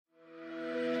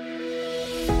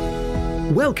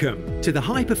Welcome to the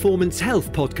High Performance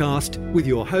Health Podcast with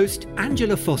your host,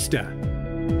 Angela Foster.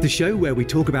 The show where we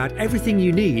talk about everything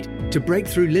you need to break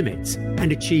through limits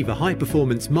and achieve a high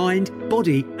performance mind,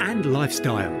 body, and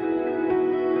lifestyle.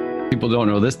 People don't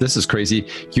know this. This is crazy.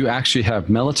 You actually have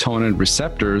melatonin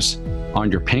receptors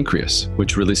on your pancreas,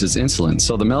 which releases insulin.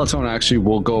 So the melatonin actually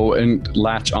will go and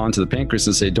latch onto the pancreas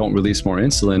and say, don't release more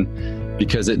insulin,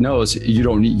 because it knows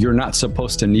you're not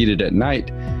supposed to need it at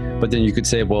night. But then you could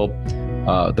say, well,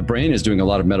 the brain is doing a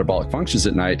lot of metabolic functions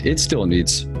at night. It still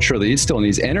needs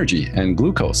energy and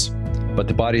glucose, but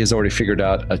the body has already figured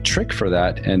out a trick for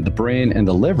that. And the brain and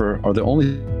the liver are the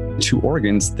only two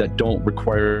organs that don't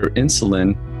require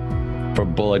insulin for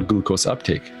blood glucose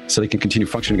uptake. So they can continue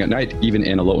functioning at night, even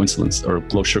in a low insulin or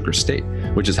low sugar state,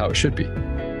 which is how it should be.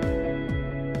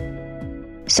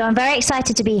 So I'm very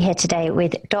excited to be here today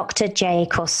with Dr. Jay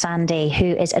Khorsandi, who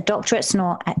is a doctorate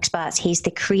snore expert. He's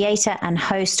the creator and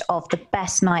host of the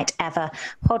Best Night Ever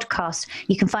podcast.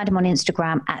 You can find him on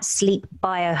Instagram at Sleep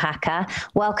Biohacker.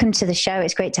 Welcome to the show.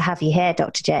 It's great to have you here,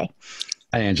 Dr. Jay.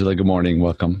 Hi, Angela. Good morning.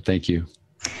 Welcome. Thank you.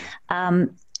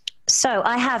 So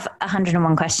I have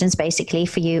 101 questions basically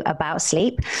for you about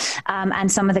sleep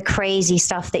and some of the crazy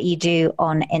stuff that you do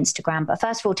on Instagram. But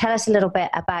first of all, tell us a little bit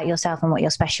about yourself and what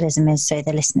your specialism is so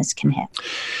the listeners can hear.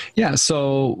 Yeah.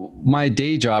 So my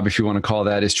day job, if you want to call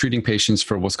that, is treating patients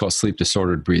for what's called sleep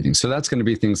disordered breathing. So that's going to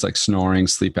be things like snoring,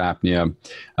 sleep apnea.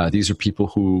 These are people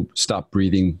who stop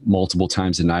breathing multiple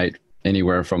times a night,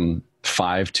 anywhere from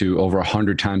 5 to over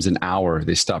 100 times an hour.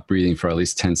 They stop breathing for at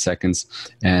least 10 seconds,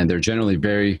 and they're generally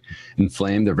very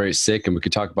inflamed. They're very sick, and we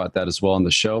could talk about that as well on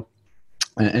the show.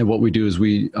 And what we do is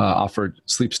we offer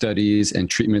sleep studies and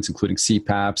treatments, including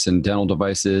CPAPs and dental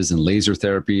devices and laser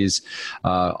therapies,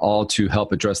 all to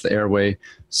help address the airway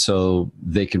so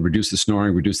they can reduce the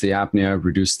snoring, reduce the apnea,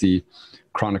 reduce the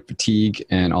chronic fatigue,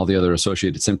 and all the other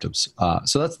associated symptoms.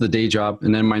 So that's the day job.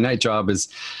 And then my night job is,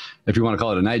 if you want to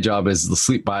call it a night job, is the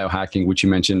sleep biohacking, which you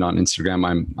mentioned on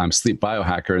Instagram. I'm Sleep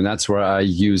Biohacker, and that's where I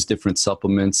use different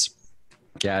supplements,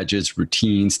 gadgets,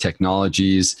 routines,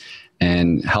 technologies,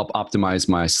 and help optimize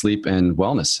my sleep and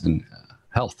wellness and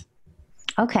health.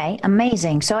 Okay,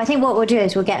 amazing. So I think what we'll do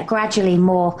is we'll get gradually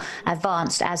more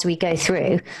advanced as we go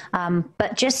through.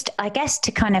 But just, I guess,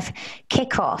 to kind of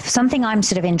kick off, something I'm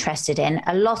sort of interested in,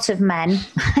 a lot of men,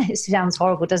 it sounds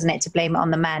horrible, doesn't it, to blame it on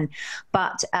the men,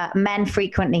 but men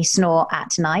frequently snore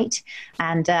at night.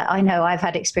 And I know I've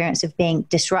had experience of being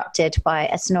disrupted by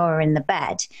a snorer in the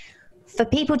bed. For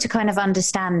people to kind of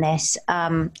understand this,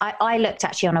 I looked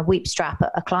actually on a Whoop strap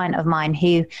at a client of mine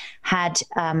who had,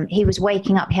 he was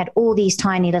waking up, he had all these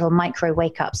tiny little micro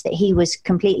wake-ups that he was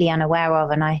completely unaware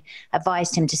of, and I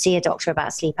advised him to see a doctor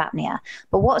about sleep apnea.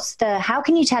 But how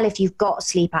can you tell if you've got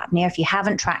sleep apnea if you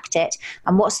haven't tracked it,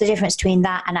 and what's the difference between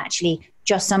that and actually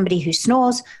just somebody who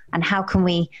snores, and how can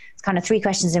we, it's kind of three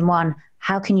questions in one,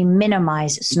 how can you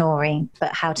minimize snoring,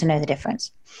 but how to know the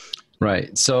difference?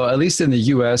 Right. So at least in the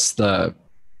US, the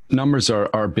numbers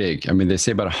are big. I mean, they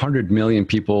say about 100 million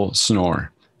people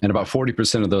snore, and about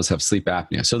 40% of those have sleep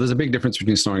apnea. So there's a big difference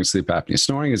between snoring and sleep apnea.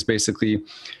 Snoring is basically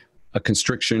a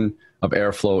constriction of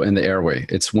airflow in the airway.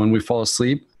 It's when we fall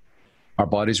asleep, our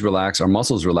bodies relax, our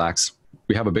muscles relax.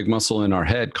 We have a big muscle in our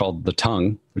head called the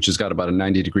tongue, which has got about a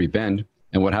 90-degree bend.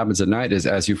 And what happens at night is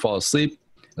as you fall asleep,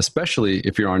 especially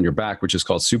if you're on your back, which is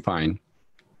called supine,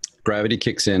 gravity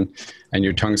kicks in and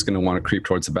your tongue's going to want to creep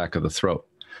towards the back of the throat.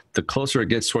 The closer it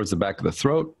gets towards the back of the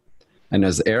throat, and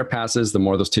as the air passes, the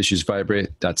more those tissues vibrate,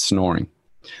 that's snoring.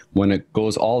 When it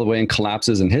goes all the way and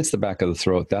collapses and hits the back of the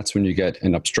throat, that's when you get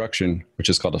an obstruction, which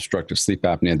is called obstructive sleep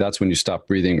apnea. That's when you stop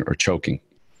breathing or choking.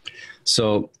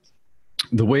 So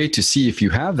the way to see if you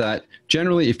have that,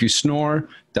 generally, if you snore,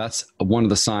 that's one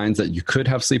of the signs that you could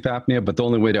have sleep apnea, but the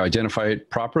only way to identify it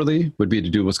properly would be to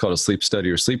do what's called a sleep study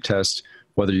or sleep test,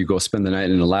 whether you go spend the night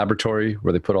in a laboratory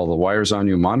where they put all the wires on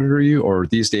you and monitor you, or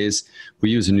these days we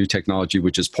use a new technology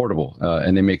which is portable,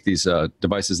 and they make these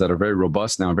devices that are very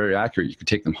robust now and very accurate. You can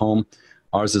take them home.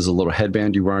 Ours is a little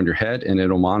headband you wear on your head, and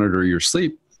it'll monitor your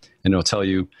sleep, and it'll tell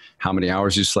you how many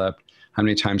hours you slept, how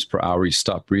many times per hour you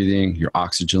stop breathing, your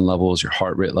oxygen levels, your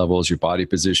heart rate levels, your body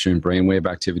position, brainwave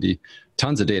activity,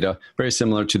 tons of data, very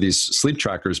similar to these sleep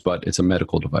trackers, but it's a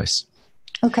medical device.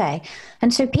 Okay.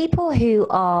 And so people who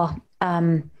are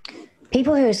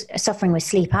suffering with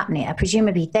sleep apnea,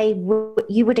 presumably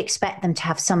you would expect them to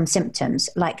have some symptoms,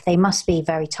 like they must be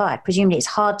very tired. Presumably it's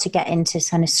hard to get into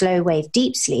kind of slow wave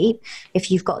deep sleep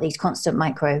if you've got these constant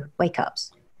micro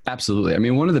wake-ups. Absolutely. I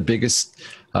mean, one of the biggest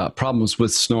problems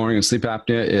with snoring and sleep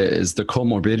apnea is the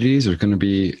comorbidities are going to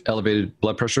be elevated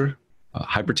blood pressure,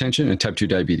 hypertension and type 2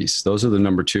 diabetes. Those are the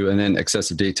number two. And then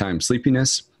excessive daytime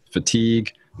sleepiness,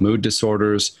 fatigue, mood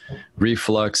disorders,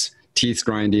 reflux, teeth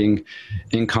grinding,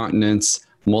 incontinence,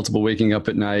 multiple waking up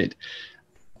at night,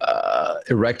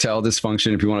 erectile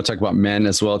dysfunction. If you want to talk about men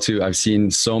as well too, I've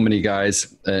seen so many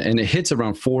guys, and it hits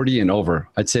around 40 and over.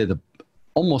 I'd say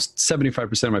almost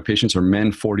 75% of my patients are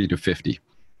men 40 to 50.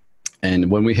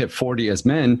 And when we hit 40 as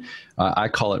men, I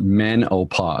call it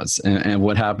menopause. And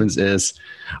what happens is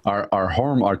our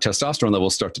testosterone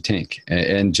levels start to tank.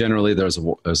 And generally there's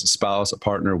a spouse, a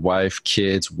partner, wife,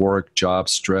 kids, work, job,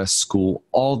 stress, school,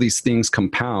 all these things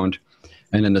compound.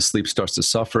 And then the sleep starts to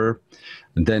suffer.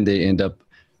 And then they end up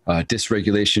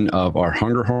dysregulation of our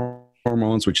hunger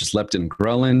hormones, which is leptin and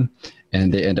ghrelin.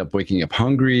 And they end up waking up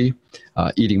hungry,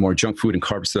 eating more junk food and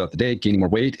carbs throughout the day, gaining more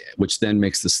weight, which then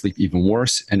makes the sleep even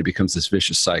worse, and it becomes this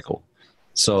vicious cycle.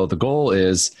 So the goal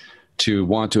is to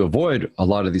want to avoid a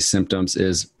lot of these symptoms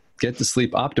is get the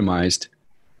sleep optimized.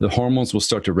 The hormones will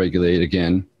start to regulate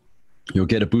again. You'll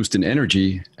get a boost in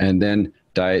energy, and then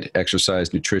diet,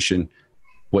 exercise, nutrition,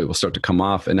 weight will start to come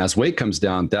off. And as weight comes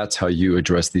down, that's how you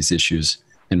address these issues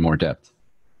in more depth.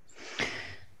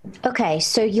 Okay,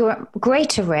 so you're at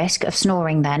greater risk of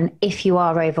snoring then if you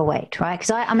are overweight, right?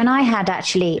 Because I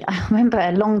remember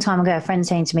a long time ago a friend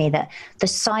saying to me that the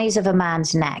size of a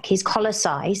man's neck, his collar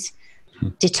size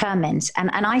determines,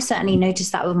 and I certainly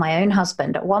noticed that with my own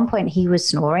husband. At one point he was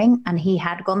snoring and he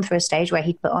had gone through a stage where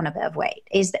he'd put on a bit of weight.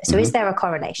 Is there a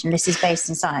correlation? This is based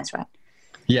in science, right?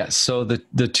 Yes, so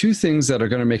the two things that are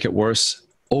going to make it worse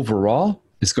overall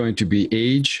is going to be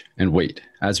age and weight.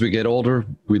 As we get older,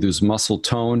 we lose muscle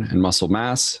tone and muscle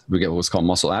mass. We get what's called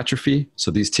muscle atrophy. So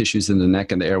these tissues in the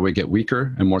neck and the airway get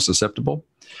weaker and more susceptible.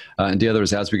 And the other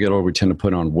is as we get older, we tend to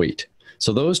put on weight.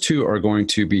 So those two are going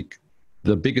to be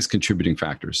the biggest contributing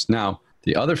factors. Now,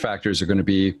 the other factors are going to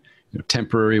be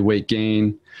temporary weight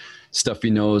gain, stuffy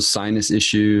nose, sinus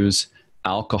issues,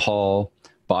 alcohol,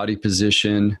 body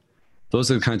position.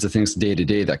 Those are the kinds of things day to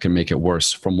day that can make it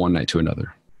worse from one night to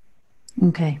another.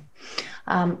 Okay.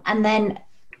 And then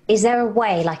is there a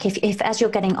way, like if as you're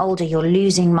getting older, you're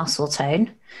losing muscle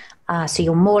tone, so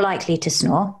you're more likely to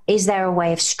snore, is there a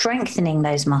way of strengthening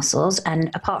those muscles?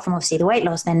 And apart from obviously the weight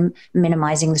loss, then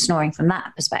minimizing the snoring from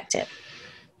that perspective?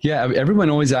 Yeah, everyone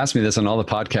always asks me this on all the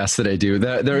podcasts that I do.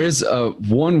 There is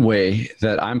one way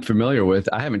that I'm familiar with.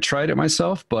 I haven't tried it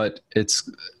myself, but it's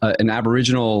an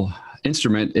Aboriginal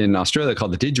instrument in Australia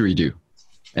called the didgeridoo.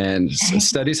 And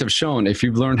studies have shown if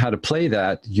you learn how to play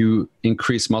that, you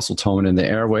increase muscle tone in the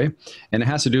airway. And it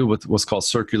has to do with what's called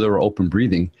circular or open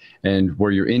breathing, and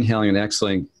where you're inhaling and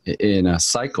exhaling in a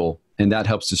cycle, and that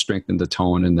helps to strengthen the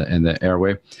tone in the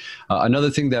airway. Another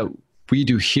thing that we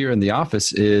do here in the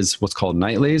office is what's called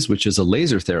night laze, which is a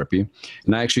laser therapy.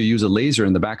 And I actually use a laser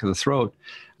in the back of the throat,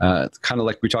 kind of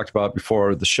like we talked about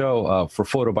before the show, for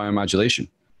photobiomodulation.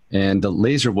 And the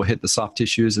laser will hit the soft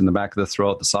tissues in the back of the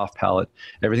throat, the soft palate,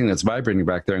 everything that's vibrating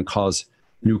back there, and cause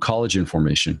new collagen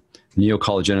formation.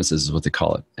 Neocollagenesis is what they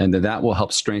call it. And then that will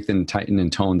help strengthen, tighten, and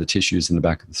tone the tissues in the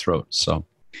back of the throat. So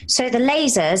the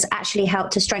lasers actually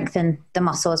help to strengthen the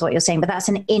muscle is what you're saying, but that's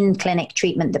an in-clinic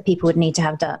treatment that people would need to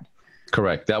have done.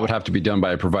 Correct. That would have to be done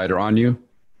by a provider on you.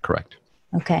 Correct.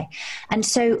 Okay. And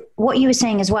so what you were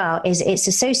saying as well is it's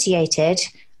associated.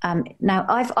 Now,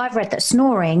 I've read that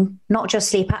snoring, not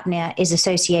just sleep apnea, is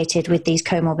associated with these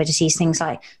comorbidities, things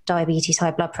like diabetes,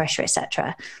 high blood pressure,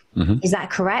 etc. Mm-hmm. Is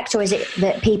that correct? Or is it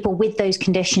that people with those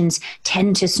conditions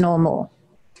tend to snore more?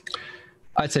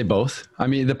 I'd say both. I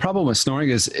mean, the problem with snoring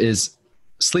is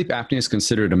sleep apnea is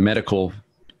considered a medical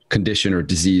condition or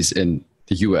disease in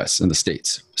the US and the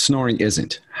States. Snoring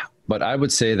isn't. But I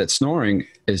would say that snoring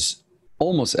is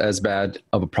almost as bad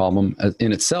of a problem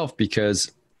in itself,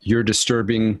 because you're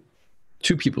disturbing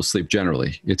two people's sleep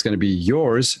generally. It's going to be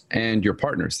yours and your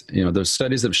partner's. There's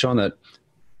studies that have shown that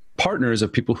partners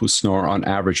of people who snore on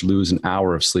average lose an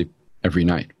hour of sleep every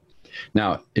night.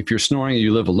 Now, if you're snoring and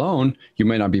you live alone, you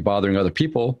may not be bothering other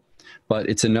people, but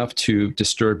it's enough to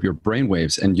disturb your brain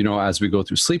waves. And as we go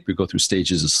through sleep, we go through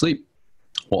stages of sleep.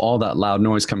 Well, all that loud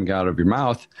noise coming out of your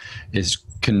mouth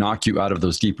can knock you out of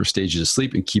those deeper stages of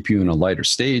sleep and keep you in a lighter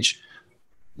stage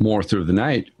more through the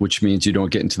night, which means you don't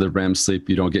get into the REM sleep,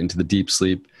 you don't get into the deep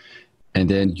sleep, and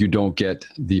then you don't get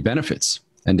the benefits.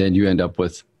 And then you end up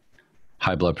with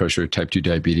high blood pressure, type 2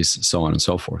 diabetes, so on and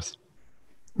so forth.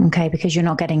 Okay, because you're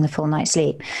not getting the full night's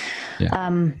sleep.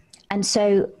 Yeah. And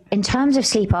so in terms of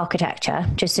sleep architecture,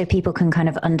 just so people can kind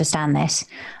of understand this,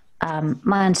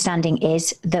 my understanding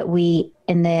is that we,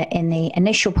 in the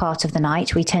initial part of the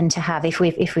night, we tend to have, if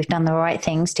we've done the right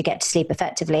things to get to sleep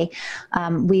effectively,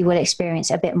 we will experience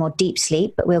a bit more deep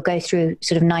sleep, but we'll go through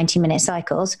sort of 90-minute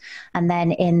cycles. And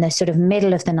then in the sort of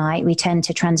middle of the night, we tend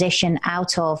to transition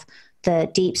out of the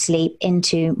deep sleep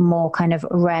into more kind of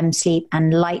REM sleep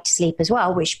and light sleep as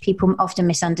well, which people often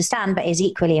misunderstand, but is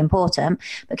equally important.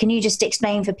 But can you just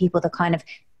explain for people the kind of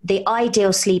the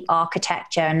ideal sleep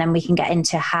architecture, and then we can get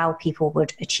into how people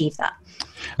would achieve that?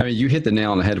 I mean, you hit the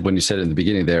nail on the head when you said it in the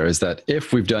beginning there, is that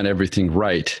if we've done everything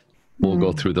right, we'll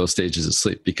go through those stages of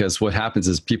sleep. Because what happens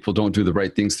is people don't do the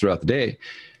right things throughout the day,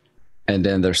 and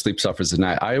then their sleep suffers at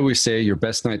night. I always say your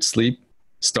best night's sleep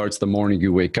starts the morning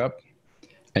you wake up,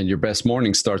 and your best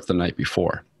morning starts the night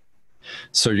before.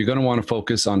 So you're going to want to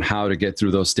focus on how to get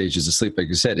through those stages of sleep. Like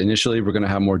you said, initially we're going to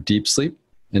have more deep sleep,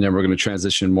 and then we're going to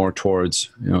transition more towards,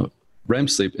 REM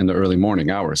sleep in the early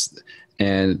morning hours.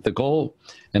 And the goal,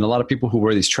 and a lot of people who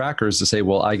wear these trackers to say,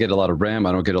 well, I get a lot of REM,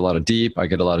 I don't get a lot of deep. I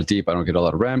get a lot of deep, I don't get a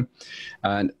lot of REM.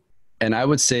 And I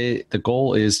would say the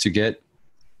goal is to get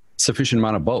sufficient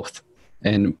amount of both.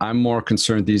 And I'm more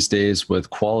concerned these days with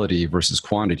quality versus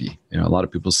quantity. A lot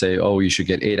of people say, oh, you should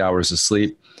get 8 hours of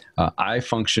sleep. I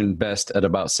function best at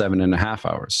about 7.5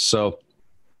 hours. So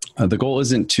the goal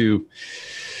isn't to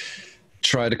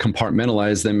try to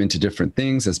compartmentalize them into different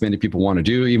things, as many people want to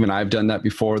do. Even I've done that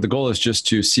before. The goal is just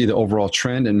to see the overall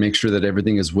trend and make sure that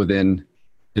everything is within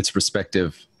its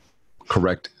respective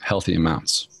correct, healthy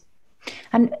amounts.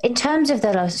 And in terms of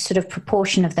the sort of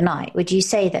proportion of the night, would you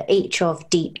say that each of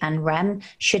deep and REM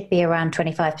should be around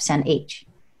 25% each?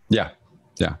 Yeah.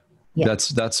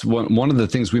 That's one of the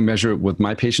things we measure with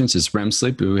my patients is REM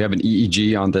sleep. We have an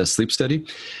EEG on the sleep study,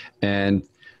 and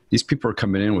these people are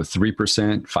coming in with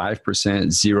 3%, 5%,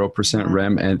 0%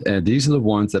 REM. And these are the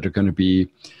ones that are going to be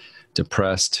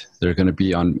depressed. They're going to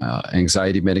be on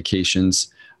anxiety medications.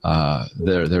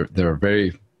 They're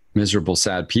very miserable,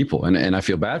 sad people. And I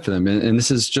feel bad for them. And this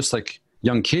is just like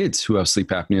young kids who have sleep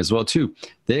apnea as well, too.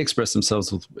 They express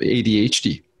themselves with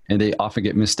ADHD, and they often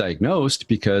get misdiagnosed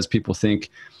because people think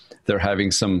they're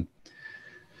having some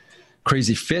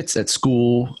crazy fits at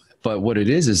school. But what it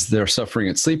is they're suffering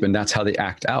at sleep, and that's how they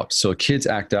act out. So kids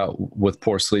act out with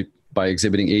poor sleep by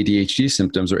exhibiting ADHD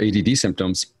symptoms or ADD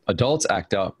symptoms. Adults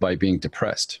act out by being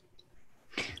depressed.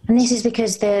 And this is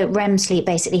because the REM sleep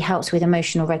basically helps with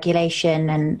emotional regulation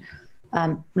and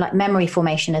like memory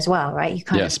formation as well, right?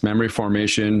 Yes, memory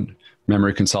formation,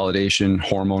 memory consolidation,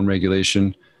 hormone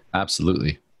regulation.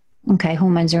 Absolutely. Okay,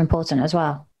 hormones are important as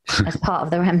well as part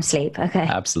of the REM sleep. Okay.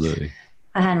 Absolutely.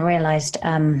 I hadn't realized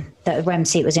that REM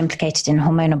sleep was implicated in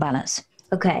hormonal balance.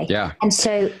 Okay. Yeah. And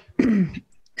so,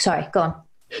 sorry, go on.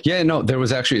 Yeah, no, there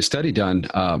was actually a study done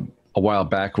a while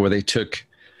back where they took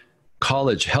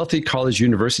healthy college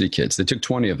university kids. They took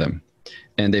 20 of them,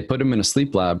 and they put them in a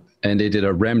sleep lab, and they did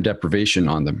a REM deprivation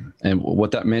on them. And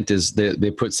what that meant is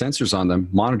they put sensors on them,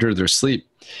 monitored their sleep.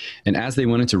 And as they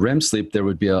went into REM sleep, there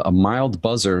would be a mild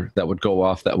buzzer that would go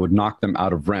off that would knock them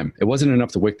out of REM. It wasn't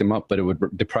enough to wake them up, but it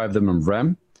would deprive them of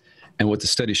REM. And what the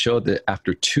study showed that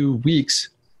after 2 weeks,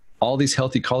 all these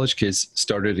healthy college kids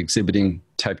started exhibiting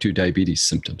type 2 diabetes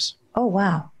symptoms. Oh,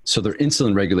 wow. So their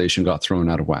insulin regulation got thrown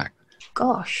out of whack.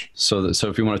 Gosh. So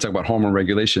if you want to talk about hormone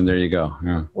regulation, there you go.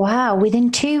 Yeah. Wow. Within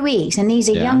 2 weeks. And these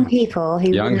are young people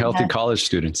who... Young, healthy college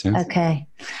students. Yeah. Okay.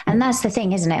 And that's the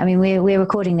thing, isn't it? I mean, we're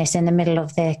recording this in the middle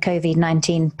of the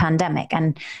COVID-19 pandemic.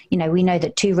 And, we know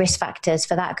that 2 risk factors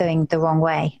for that going the wrong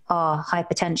way are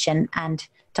hypertension and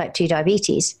type 2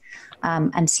 diabetes.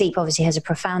 And sleep obviously has a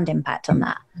profound impact on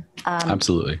that.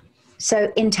 Absolutely.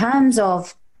 So in terms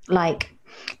of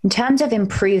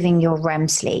improving your REM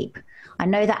sleep, I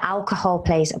know that alcohol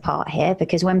plays a part here,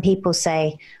 because when people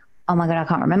say, oh my God, I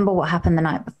can't remember what happened the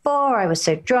night before, I was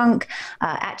so drunk.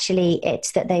 Actually,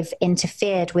 it's that they've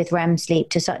interfered with REM sleep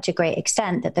to such a great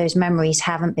extent that those memories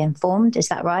haven't been formed. Is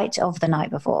that right? Of the night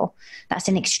before. That's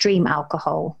an extreme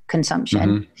alcohol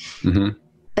consumption. Mm-hmm. Mm-hmm.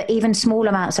 But even small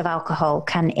amounts of alcohol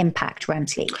can impact REM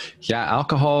sleep. Yeah,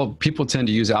 alcohol, people tend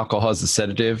to use alcohol as a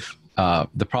sedative.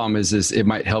 The problem is it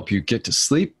might help you get to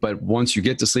sleep, but once you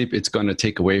get to sleep, it's going to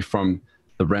take away from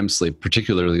the REM sleep,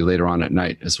 particularly later on at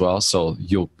night as well. So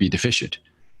you'll be deficient.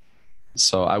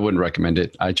 So I wouldn't recommend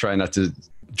it. I try not to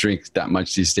drink that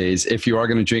much these days. If you are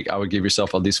going to drink, I would give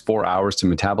yourself at least 4 hours to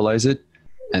metabolize it.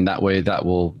 And that way that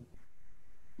will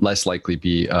less likely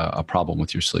be a problem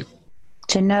with your sleep.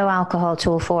 So no alcohol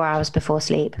till 4 hours before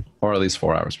sleep? Or at least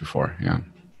 4 hours before, yeah.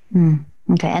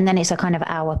 Okay, and then it's a kind of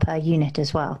hour per unit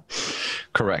as well?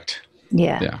 Correct.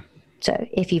 Yeah. So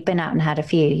if you've been out and had a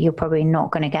few, you're probably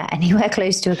not going to get anywhere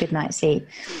close to a good night's sleep.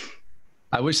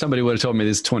 I wish somebody would have told me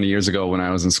this 20 years ago when I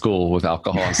was in school with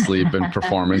alcohol and sleep and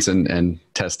performance and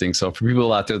testing. So for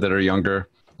people out there that are younger,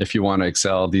 if you want to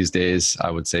excel these days, I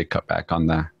would say cut back on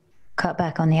the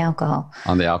alcohol.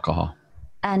 On the alcohol.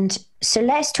 And so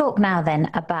let's talk now then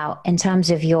about, in terms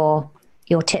of your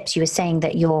tips, you were saying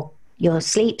that your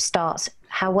sleep starts,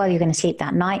 how well you're going to sleep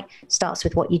that night starts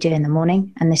with what you do in the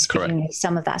morning. And this,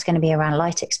 some of that's going to be around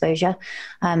light exposure.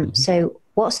 So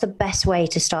what's the best way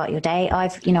to start your day?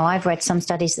 I've read some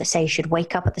studies that say you should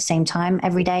wake up at the same time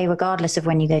every day, regardless of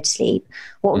when you go to sleep.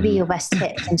 What would be your best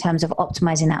tips in terms of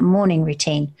optimizing that morning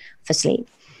routine for sleep?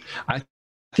 I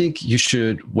think you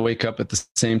should wake up at the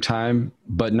same time,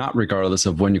 but not regardless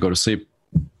of when you go to sleep,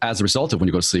 as a result of when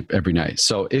you go to sleep every night.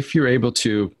 So if you're able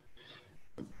to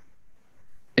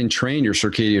entrain your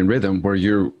circadian rhythm where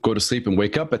you go to sleep and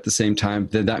wake up at the same time,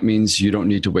 then that means you don't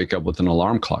need to wake up with an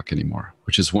alarm clock anymore,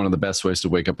 which is one of the best ways to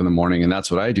wake up in the morning. And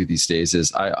that's what I do these days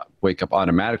is I wake up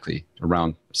automatically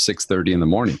around 6:30 in the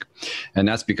morning. And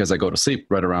that's because I go to sleep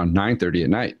right around 9:30 at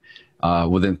night.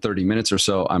 Within 30 minutes or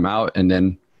so, I'm out, and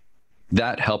then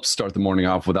that helps start the morning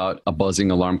off without a buzzing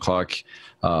alarm clock,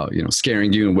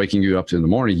 scaring you and waking you up in the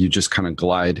morning. You just kind of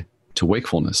glide to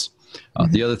wakefulness.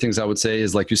 The other things I would say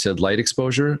is, like you said, light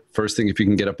exposure. First thing, if you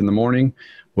can get up in the morning,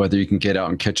 whether you can get out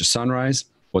and catch a sunrise,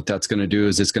 what that's going to do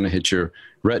is it's going to hit your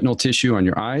retinal tissue on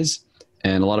your eyes.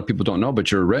 And a lot of people don't know,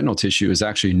 but your retinal tissue is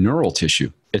actually neural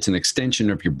tissue. It's an extension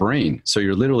of your brain. So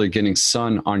you're literally getting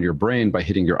sun on your brain by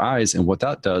hitting your eyes. And what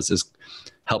that does is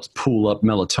helps pull up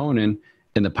melatonin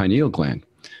in the pineal gland.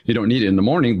 You don't need it in the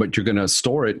morning, but you're going to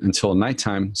store it until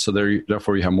nighttime. So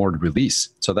therefore you have more to release.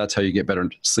 So that's how you get better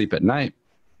sleep at night,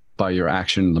 by your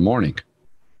action in the morning.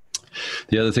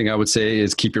 The other thing I would say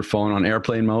is keep your phone on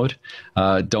airplane mode.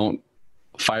 Don't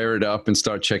fire it up and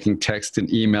start checking text and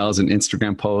emails and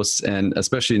Instagram posts. And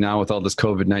especially now with all this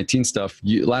COVID-19 stuff,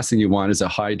 last thing you want is a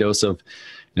high dose of,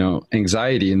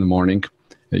 anxiety in the morning.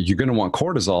 You're going to want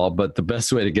cortisol, but the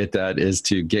best way to get that is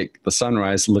to get the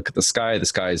sunrise, look at the sky. The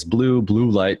sky is blue. Blue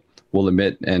light will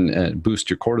emit and boost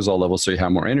your cortisol level so you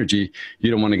have more energy. You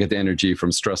don't want to get the energy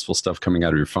from stressful stuff coming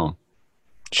out of your phone.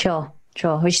 Sure.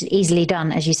 Which is easily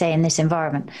done, as you say, in this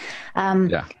environment.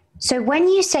 So when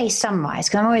you say sunrise,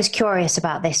 because I'm always curious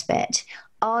about this bit,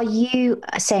 are you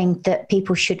saying that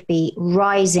people should be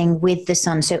rising with the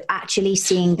sun, so actually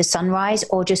seeing the sunrise,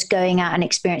 or just going out and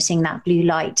experiencing that blue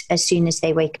light as soon as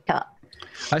they wake up?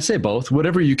 I say both,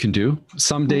 whatever you can do.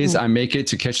 Some days I make it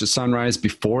to catch the sunrise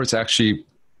before it's actually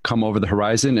come over the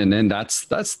horizon, and then that's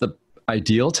the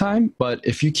ideal time. But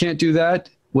if you can't do that,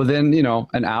 within,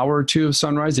 an hour or two of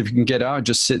sunrise, if you can get out,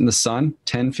 just sit in the sun,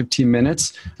 10, 15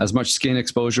 minutes, as much skin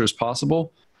exposure as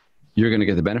possible, you're going to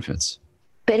get the benefits.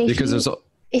 But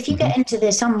if you get into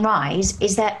the sunrise,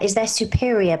 is there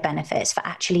superior benefits for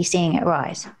actually seeing it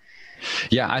rise?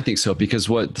 Yeah, I think so. Because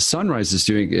what the sunrise is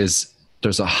doing is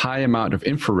there's a high amount of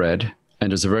infrared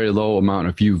and there's a very low amount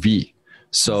of UV.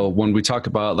 So when we talk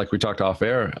about, like we talked off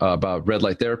air, about red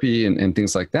light therapy and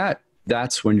things like that,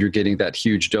 that's when you're getting that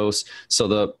huge dose.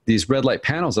 So these red light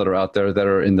panels that are out there that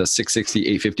are in the 660,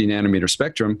 850 nanometer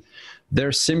spectrum,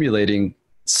 they're simulating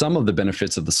some of the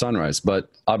benefits of the sunrise. But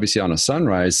obviously on a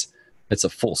sunrise, it's a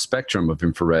full spectrum of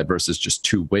infrared versus just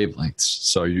 2 wavelengths.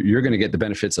 So you're going to get the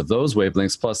benefits of those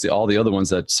wavelengths plus all the other ones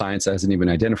that science hasn't even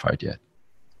identified yet.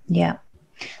 Yeah.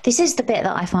 This is the bit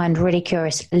that I find really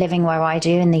curious living where I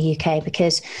do in the UK,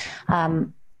 because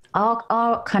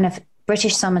our kind of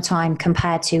British summertime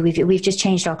compared to, we've just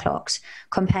changed our clocks,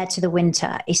 compared to the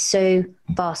winter is so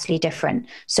vastly different.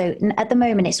 So at the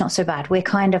moment, it's not so bad. We're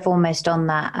kind of almost on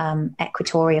that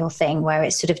equatorial thing where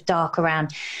it's sort of dark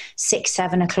around 6,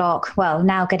 7 o'clock. Well,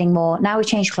 now we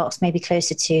change clocks maybe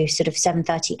closer to sort of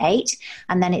 7:38,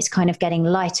 and then it's kind of getting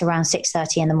light around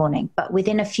 6:30 in the morning. But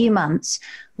within a few months,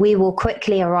 we will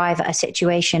quickly arrive at a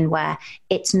situation where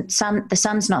the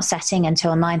sun's not setting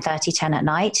until 9:30, 10 at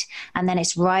night, and then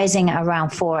it's rising at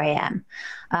around 4 a.m.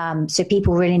 So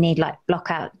people really need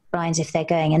block out blinds if they're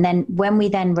going. And then when we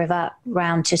then revert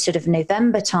round to sort of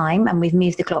November time and we've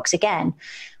moved the clocks again,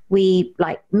 we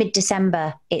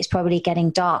mid-December, it's probably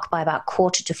getting dark by about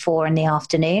 3:45 in the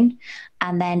afternoon.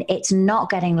 And then it's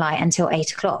not getting light until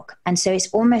 8 o'clock. And so it's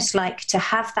almost like to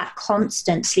have that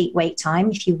constant sleep wake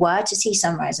time, if you were to see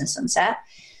sunrise and sunset,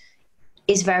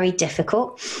 is very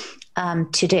difficult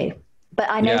to do. But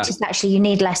I noticed actually you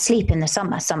need less sleep in the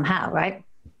summer somehow, right?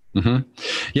 Mm-hmm.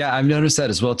 Yeah, I've noticed that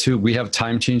as well too. We have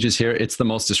time changes here. It's the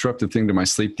most disruptive thing to my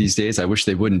sleep these days. I wish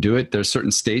they wouldn't do it. There's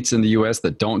certain states in the US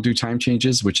that don't do time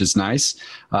changes, which is nice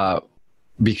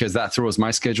because that throws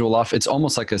my schedule off. It's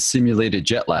almost like a simulated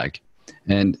jet lag.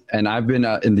 And I've been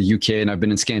in the UK and I've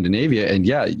been in Scandinavia. And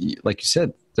yeah, like you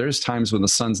said, There's times when the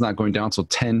sun's not going down till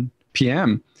 10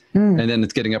 p.m. And then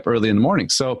it's getting up early in the morning.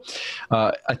 So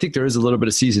I think there is a little bit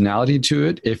of seasonality to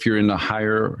it if you're in the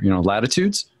higher,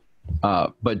 latitudes.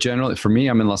 But generally, for me,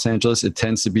 I'm in Los Angeles. It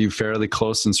tends to be fairly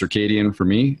close in circadian for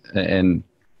me, and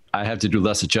I have to do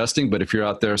less adjusting. But if you're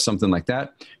out there, something like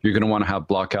that, you're going to want to have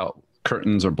block out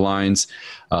curtains or blinds,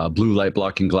 blue light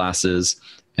blocking glasses,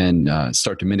 and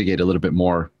start to mitigate a little bit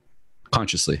more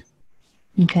consciously.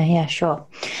 Okay, yeah, sure.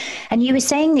 And you were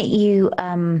saying that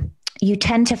you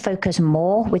tend to focus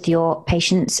more with your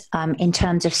patients in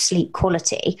terms of sleep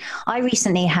quality. I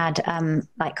recently had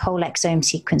whole exome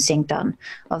sequencing done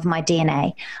of my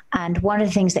DNA. And one of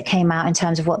the things that came out in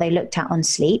terms of what they looked at on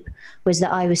sleep was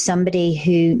that I was somebody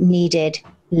who needed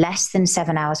less than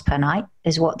 7 hours per night,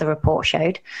 is what the report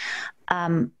showed.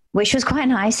 Which was quite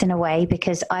nice in a way,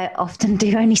 because I often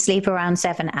do only sleep around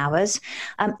 7 hours.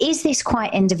 Is this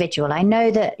quite individual? I know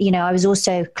that, I was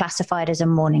also classified as a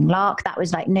morning lark. That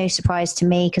was like no surprise to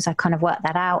me because I kind of worked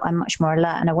that out. I'm much more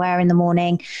alert and aware in the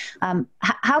morning.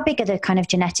 How big are the kind of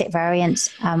genetic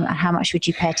variants and how much would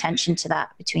you pay attention to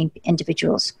that between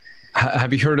individuals?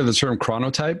 Have you heard of the term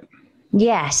chronotype?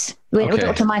 Yes. Okay.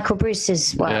 Dr. Michael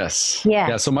Breus' work. Yes.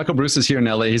 Yeah. So Michael Breus is here in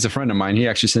LA. He's a friend of mine. He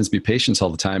actually sends me patients all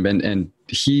the time. And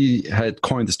he had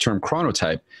coined this term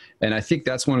chronotype. And I think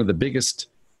that's one of the biggest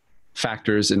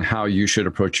factors in how you should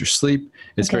approach your sleep.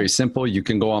 It's very simple. You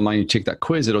can go online, you take that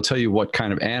quiz. It'll tell you what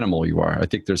kind of animal you are. I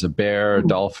think there's a bear, a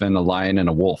dolphin, a lion, and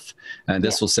a wolf. And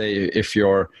this will say if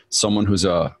you're someone who's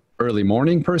a early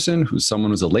morning person, who's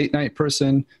someone who's a late night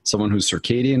person, someone who's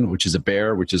circadian, which is a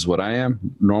bear, which is what I am,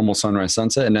 normal sunrise,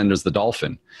 sunset. And then there's the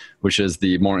dolphin, which is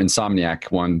the more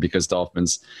insomniac one, because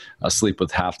dolphins sleep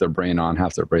with half their brain on,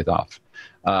 half their brain off.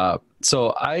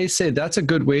 So I say that's a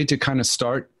good way to kind of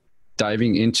start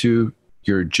diving into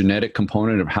your genetic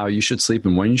component of how you should sleep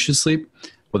and when you should sleep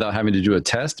without having to do a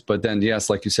test. But then,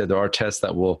 yes, like you said, there are tests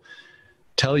that will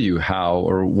tell you how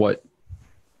or what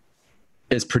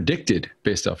is predicted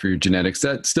based off of your genetics.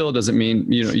 That still doesn't mean,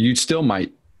 you still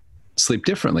might sleep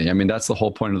differently. I mean, that's the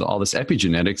whole point of all this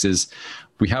epigenetics is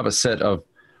we have a set of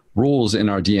rules in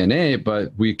our DNA,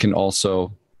 but we can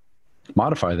also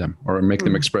modify them or make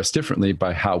them express differently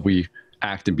by how we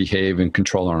act and behave and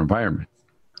control our environment.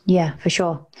 Yeah, for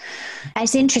sure.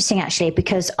 It's interesting actually,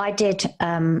 because I did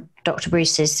Dr.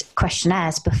 Breus's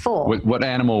questionnaires before. What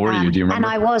animal were you? Do you remember?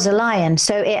 And I was a lion.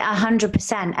 So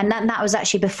 100%. And that was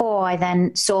actually before I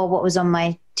then saw what was on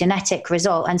my genetic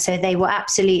result. And so they were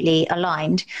absolutely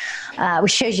aligned,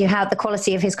 which shows you how the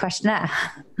quality of his questionnaire.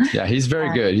 Yeah, he's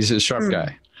very good. He's a sharp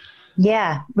guy.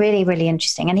 Yeah, really, really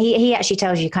interesting. And he actually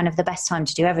tells you kind of the best time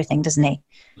to do everything, doesn't he?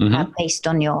 Based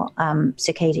on your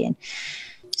circadian.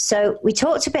 So we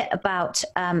talked a bit about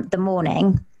the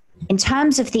morning. In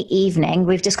terms of the evening,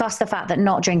 we've discussed the fact that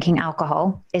not drinking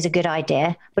alcohol is a good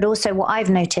idea, but also what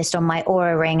I've noticed on my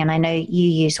Oura Ring, and I know you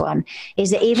use one, is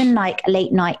that even like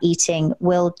late night eating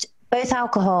both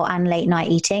alcohol and late night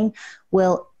eating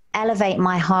will elevate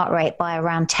my heart rate by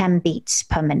around 10 beats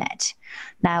per minute.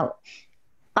 Now,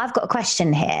 I've got a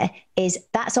question here,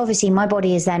 that's obviously my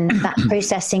body is then that's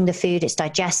processing the food, it's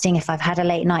digesting if I've had a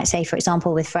late night, say, for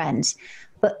example, with friends.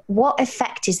 But what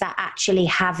effect is that actually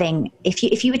having?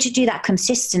 If you were to do that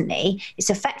consistently, it's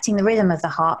affecting the rhythm of the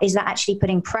heart. Is that actually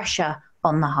putting pressure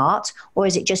on the heart, or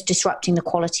is it just disrupting the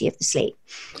quality of the sleep?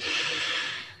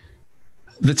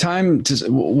 The time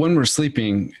when we're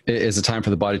sleeping is a time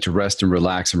for the body to rest and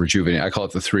relax and rejuvenate. I call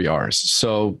it the 3 R's.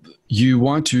 So you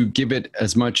want to give it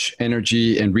as much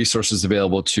energy and resources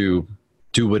available to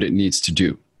do what it needs to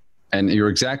do. And you're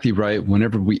exactly right.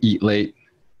 Whenever we eat late,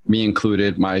 me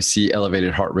included, I see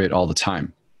elevated heart rate all the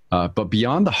time. But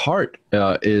beyond the heart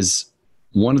is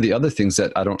one of the other things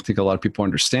that I don't think a lot of people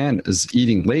understand is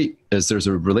eating late, is there's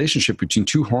a relationship between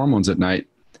two hormones at night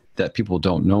that people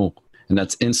don't know. And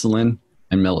that's insulin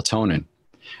and melatonin.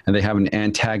 And they have an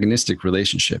antagonistic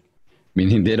relationship,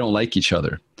 meaning they don't like each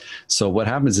other. So what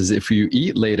happens is if you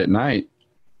eat late at night,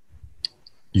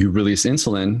 you release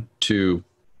insulin to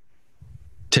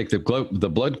take the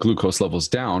blood glucose levels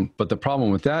down. But the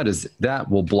problem with that is that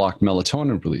will block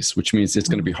melatonin release, which means it's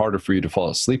going to be harder for you to fall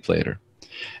asleep later.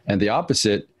 And the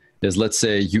opposite is, let's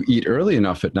say you eat early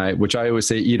enough at night, which I always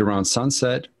say eat around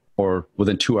sunset or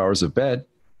within 2 hours of bed.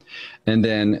 And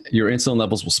then your insulin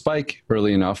levels will spike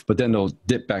early enough, but then they'll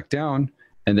dip back down.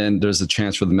 And then there's a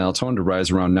chance for the melatonin to rise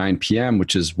around 9 p.m.,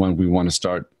 which is when we want to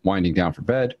start winding down for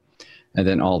bed. And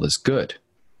then all is good.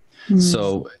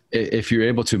 So if you're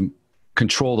able to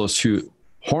control those two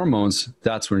hormones,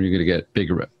 that's when you're going to get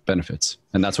bigger benefits.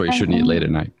 And that's why you shouldn't eat late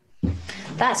at night.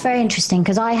 That's very interesting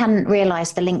because I hadn't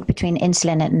realized the link between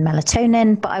insulin and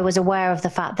melatonin, but I was aware of the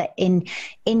fact that in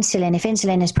insulin, if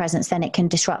insulin is present, then it can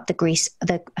disrupt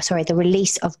the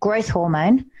release of growth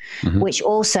hormone, which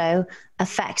also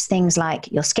affects things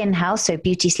like your skin health. So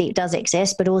beauty sleep does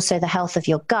exist, but also the health of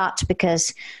your gut,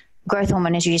 because growth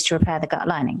hormone is used to repair the gut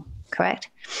lining, correct?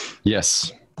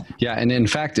 Yes. Yeah. And in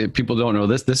fact, if people don't know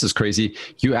this, this is crazy.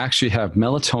 You actually have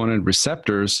melatonin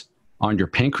receptors on your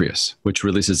pancreas, which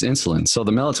releases insulin. So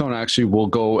the melatonin actually will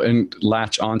go and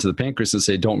latch onto the pancreas and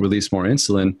say, don't release more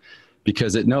insulin,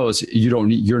 because it knows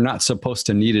you're not supposed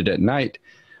to need it at night.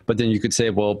 But then you could say,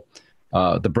 well,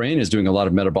 the brain is doing a lot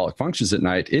of metabolic functions at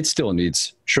night. It still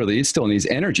needs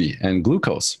energy and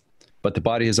glucose, but the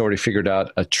body has already figured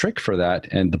out a trick for that.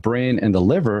 And the brain and the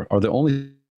liver are the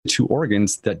only two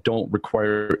organs that don't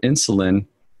require insulin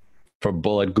for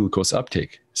blood glucose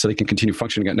uptake. So they can continue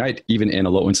functioning at night, even in a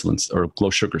low insulin or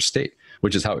low sugar state,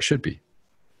 which is how it should be.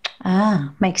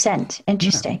 Ah, makes sense.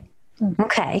 Interesting. Yeah.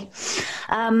 Okay.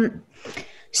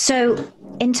 So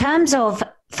in terms of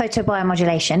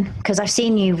photobiomodulation, because I've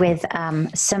seen you with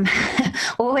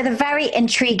with a very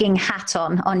intriguing hat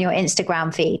on your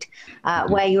Instagram feed,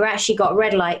 where you actually got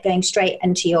red light going straight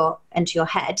into your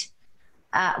head.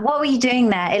 What were you doing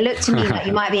there? It looked to me like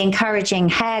you might be encouraging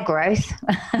hair growth,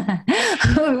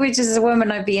 which is a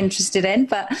woman I'd be interested in.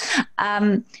 But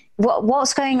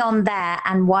what's going on there,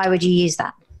 and why would you use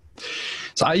that?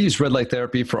 So I use red light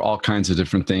therapy for all kinds of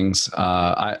different things.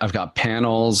 I've got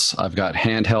panels, I've got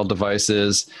handheld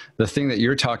devices. The thing that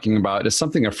you're talking about is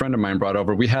something a friend of mine brought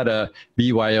over. We had a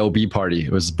BYOB party.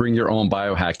 It was bring your own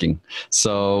biohacking.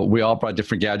 So we all brought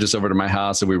different gadgets over to my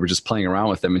house and we were just playing around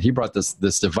with them. And he brought this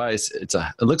device. It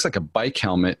looks like a bike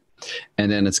helmet.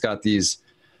 And then it's got these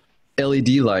LED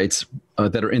lights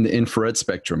that are in the infrared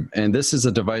spectrum. And this is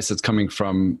a device that's coming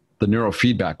from the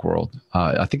neurofeedback world.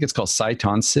 I think it's called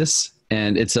Cytonsys.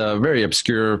 And it's a very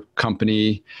obscure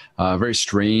company, very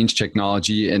strange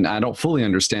technology, and I don't fully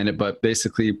understand it, but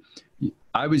basically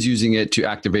I was using it to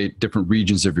activate different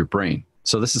regions of your brain.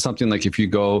 So this is something like if you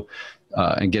go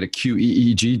and get a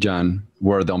QEEG done,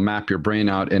 where they'll map your brain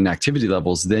out in activity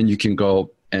levels, then you can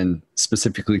go and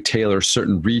specifically tailor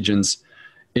certain regions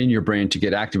in your brain to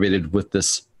get activated with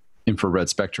this infrared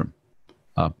spectrum.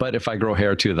 But if I grow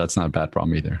hair too, that's not a bad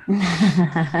problem either.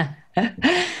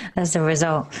 As a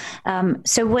result.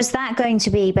 So was that going to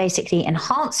be basically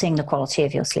enhancing the quality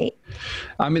of your sleep?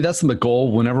 I mean, that's the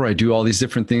goal. Whenever I do all these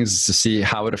different things, is to see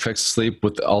how it affects sleep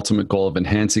with the ultimate goal of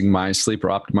enhancing my sleep or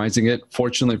optimizing it.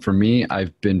 Fortunately for me,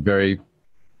 I've been very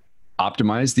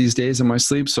optimized these days in my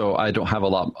sleep, so I don't have a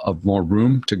lot of more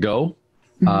room to go.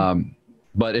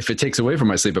 But if it takes away from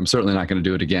my sleep, I'm certainly not going to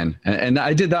do it again. And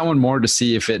I did that one more to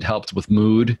see if it helped with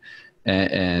mood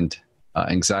and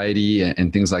anxiety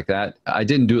and things like that. I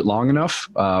didn't do it long enough.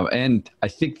 And I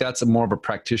think that's more of a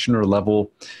practitioner level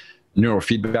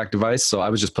neurofeedback device. So I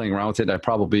was just playing around with it. I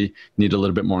probably need a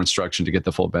little bit more instruction to get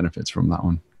the full benefits from that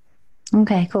one.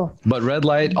 Okay, cool. But red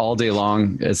light all day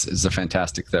long is a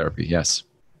fantastic therapy. Yes.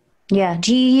 Yeah.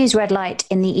 Do you use red light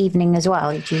in the evening as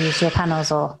well? Do you use your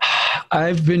panels or?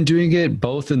 I've been doing it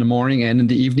both in the morning and in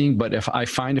the evening, but if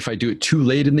I do it too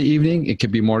late in the evening, it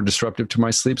could be more disruptive to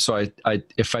my sleep. So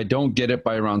if I don't get it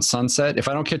by around sunset, if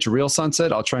I don't catch a real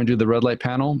sunset, I'll try and do the red light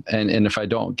panel. And if I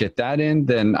don't get that in,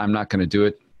 then I'm not going to do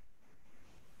it.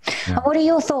 Yeah. What are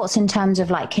your thoughts in terms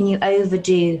of can you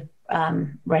overdo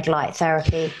red light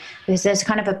therapy? Because there's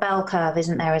kind of a bell curve,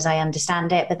 isn't there, as I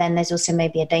understand it? But then there's also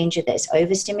maybe a danger that it's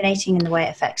overstimulating in the way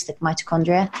it affects the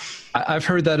mitochondria. I've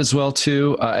heard that as well,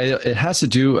 too. It has to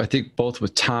do, I think, both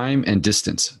with time and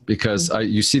distance, because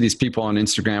you see these people on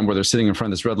Instagram where they're sitting in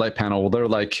front of this red light panel. Well, they're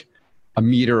like a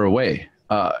meter away.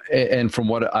 And from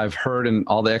what I've heard and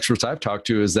all the experts I've talked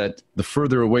to is that the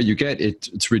further away you get,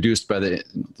 it's reduced by the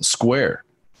square.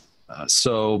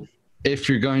 So if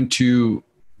you're going to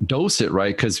dose it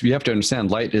right, because you have to understand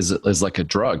light is like a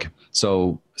drug.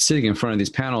 So sitting in front of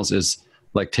these panels is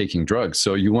like taking drugs.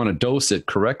 So you want to dose it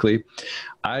correctly.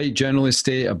 I generally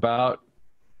stay about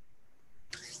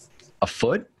a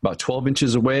foot, about 12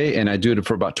 inches away, and I do it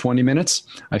for about 20 minutes.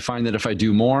 I find that if I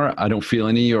do more, I don't feel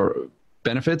any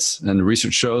benefits. And the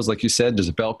research shows, like you said, there's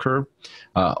a bell curve.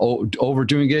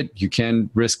 Overdoing it, you can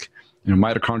risk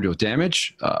mitochondrial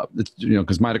damage,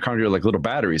 because mitochondria are like little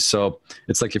batteries. So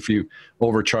it's like if you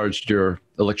overcharged your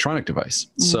electronic device.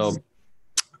 So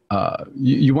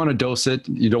you want to dose it.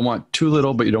 You don't want too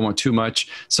little, but you don't want too much.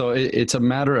 So it's a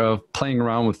matter of playing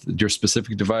around with your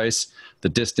specific device, the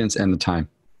distance and the time.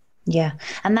 Yeah.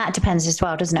 And that depends as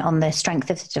well, doesn't it, on the strength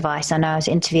of the device? I know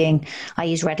I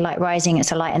use Red Light Rising.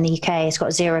 It's a light in the UK. It's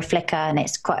got zero flicker and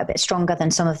it's quite a bit stronger than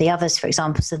some of the others, for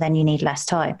example. So then you need less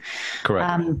time.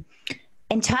 Correct.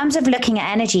 In terms of looking at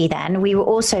energy, then, we were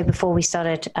also, before we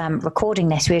started recording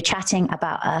this, we were chatting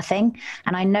about earthing.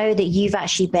 And I know that you've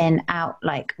actually been out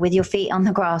like with your feet on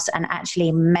the grass and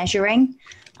actually measuring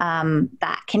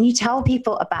that. Can you tell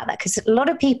people about that? Because a lot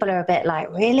of people are a bit like,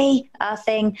 really,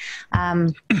 earthing?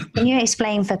 Can you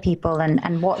explain for people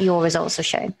and what your results have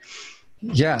shown?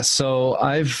 Yeah, so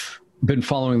I've been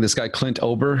following this guy, Clint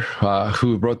Ober,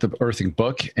 who wrote the Earthing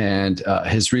book, and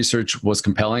his research was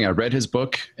compelling. I read his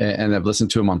book and I've listened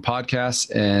to him on podcasts.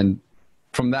 And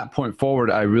from that point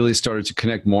forward, I really started to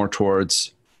connect more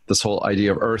towards this whole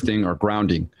idea of earthing or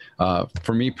grounding.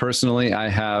 For me personally, I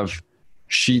have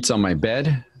sheets on my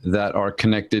bed that are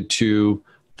connected to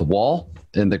the wall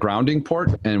and the grounding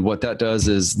port. And what that does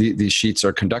is these sheets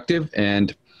are conductive.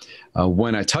 And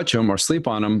when I touch them or sleep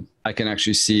on them, I can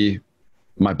actually see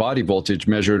my body voltage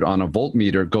measured on a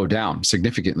voltmeter go down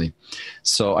significantly.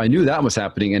 So I knew that was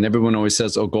happening. And everyone always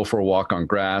says, oh, go for a walk on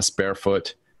grass,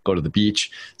 barefoot, go to the beach.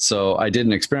 So I did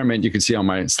an experiment you can see on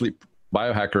my Sleep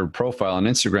Biohacker profile on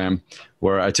Instagram,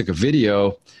 where I took a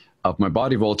video of my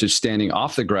body voltage standing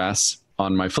off the grass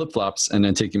on my flip-flops and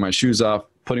then taking my shoes off,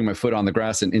 putting my foot on the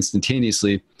grass, and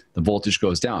instantaneously the voltage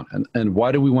goes down. And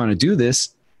why do we want to do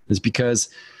this? Is because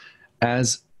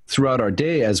throughout our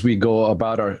day, as we go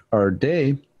about our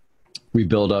day, we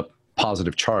build up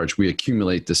positive charge. We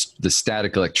accumulate this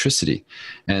static electricity.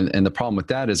 And the problem with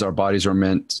that is our bodies are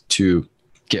meant to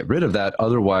get rid of that.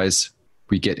 Otherwise,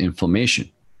 we get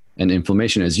inflammation. And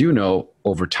inflammation, as you know,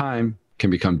 over time can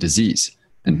become disease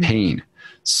and pain.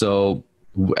 So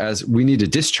as we need a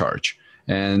discharge.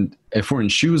 And if we're in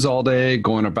shoes all day,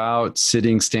 going about,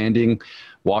 sitting, standing,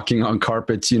 walking on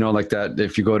carpets, like that,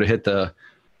 if you go to hit the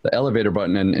elevator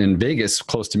button in Vegas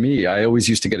close to me, I always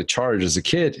used to get a charge as a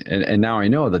kid. And now I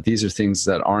know that these are things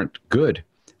that aren't good.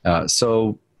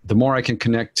 So the more I can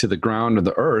connect to the ground or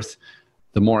the earth,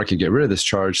 the more I can get rid of this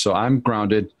charge. So I'm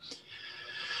grounded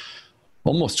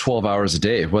almost 12 hours a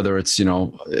day, whether it's,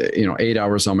 8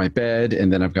 hours on my bed.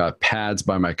 And then I've got pads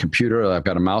by my computer. I've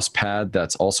got a mouse pad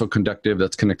that's also conductive,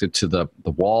 that's connected to the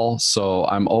wall. So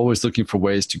I'm always looking for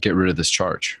ways to get rid of this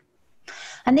charge.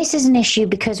 And this is an issue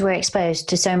because we're exposed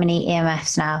to so many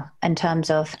EMFs now in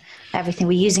terms of everything.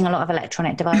 We're using a lot of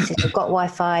electronic devices. We've got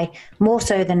Wi-Fi, more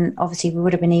so than obviously we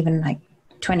would have been even like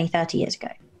 20, 30 years ago.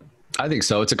 I think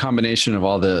so. It's a combination of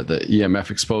all the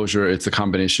EMF exposure. It's a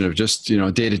combination of just,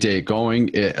 day-to-day going.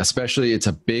 Especially it's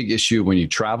a big issue when you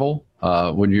travel,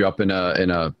 when you're up in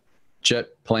a jet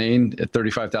plane at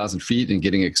 35,000 feet and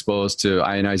getting exposed to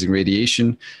ionizing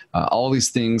radiation. All these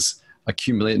things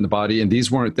accumulate in the body, and these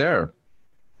weren't there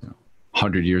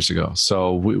 100 years ago.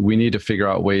 So we need to figure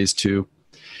out ways to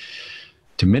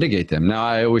mitigate them. Now,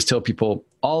 I always tell people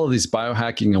all of these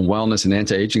biohacking and wellness and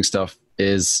anti-aging stuff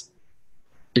is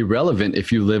irrelevant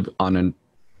if you live on a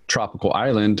tropical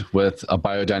island with a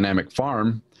biodynamic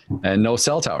farm and no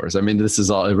cell towers. I mean, this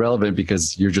is all irrelevant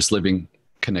because you're just living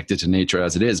connected to nature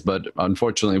as it is. But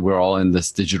unfortunately, we're all in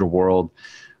this digital world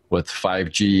with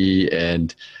 5G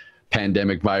and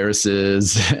pandemic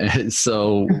viruses.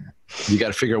 So you got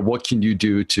to figure out what can you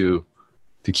do to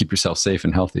keep yourself safe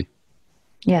and healthy.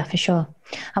 Yeah, for sure.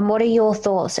 And what are your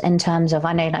thoughts in terms of,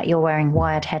 I know that you're wearing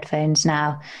wired headphones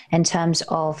now, in terms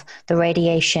of the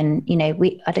radiation, I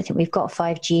don't think we've got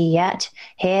 5G yet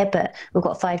here, but we've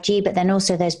got 5G, but then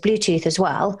also there's Bluetooth as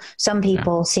well. Some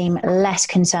people seem less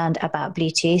concerned about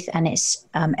Bluetooth and its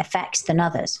effects than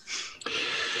others.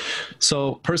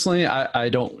 So personally, I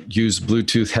don't use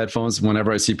Bluetooth headphones.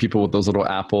 Whenever I see people with those little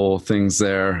Apple things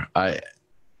there,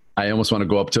 I almost want to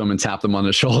go up to them and tap them on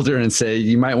the shoulder and say,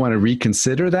 you might want to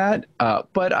reconsider that.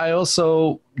 But I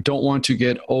also don't want to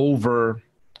get over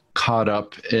caught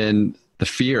up in the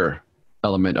fear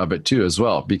element of it too, as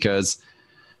well, because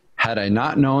had I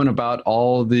not known about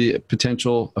all the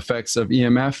potential effects of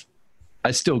EMF,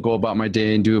 I still go about my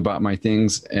day and do about my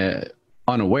things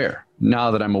unaware.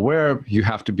 Now that I'm aware, you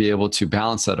have to be able to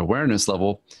balance that awareness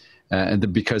level.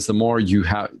 Because the more you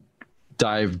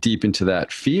dive deep into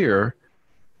that fear,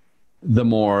 the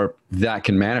more that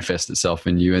can manifest itself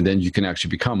in you. And then you can actually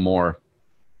become more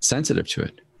sensitive to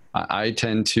it. I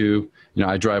tend to,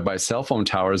 I drive by cell phone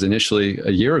towers. Initially, a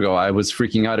year ago, I was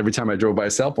freaking out every time I drove by a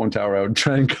cell phone tower. I would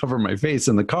try and cover my face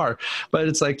in the car. But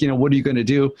it's like, what are you going to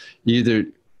do? You either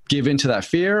give into that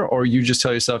fear, or you just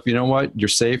tell yourself, you know what, you're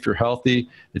safe, you're healthy.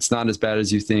 It's not as bad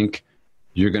as you think.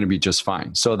 You're going to be just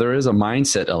fine. So there is a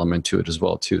mindset element to it as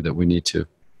well, too, that we need to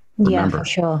remember.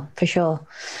 Yeah, for sure.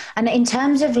 And in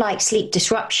terms of like sleep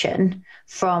disruption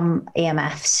from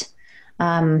EMFs,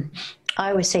 I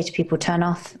always say to people, turn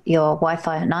off your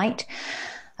Wi-Fi at night.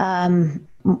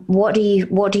 What do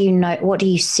you know? What do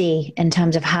you see in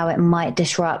terms of how it might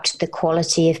disrupt the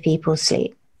quality of people's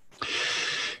sleep?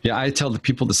 Yeah, I tell the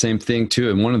people the same thing too.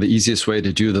 And one of the easiest way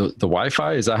to do the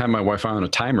Wi-Fi is I have my Wi-Fi on a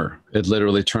timer. It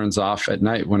literally turns off at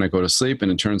night when I go to sleep,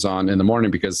 and it turns on in the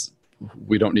morning because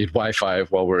we don't need Wi-Fi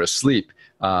while we're asleep.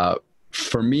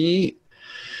 For me,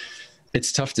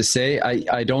 it's tough to say.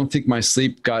 I don't think my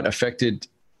sleep got affected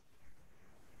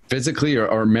physically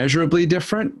or measurably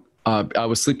different. I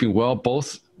was sleeping well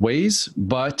both ways,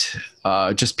 but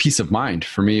just peace of mind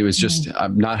for me. It was just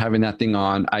not having that thing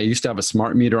on. I used to have a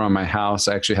smart meter on my house.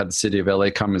 I actually had the city of LA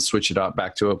come and switch it out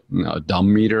back to a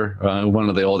dumb meter, one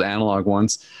of the old analog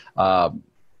ones.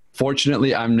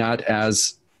 Fortunately, I'm not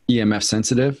as EMF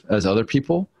sensitive as other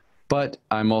people, but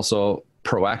I'm also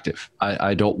proactive.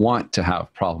 I don't want to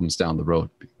have problems down the road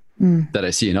that I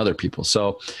see in other people.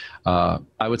 So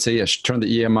I would say, yes, turn the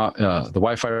the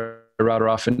Wi-Fi router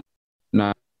off and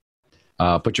not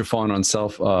put your phone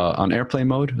on airplane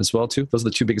mode as well too. Those are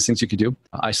the two biggest things you could do.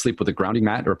 I sleep with a grounding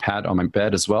mat or a pad on my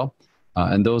bed as well.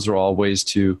 And those are all ways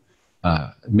to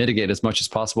mitigate as much as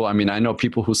possible. I mean, I know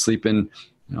people who sleep in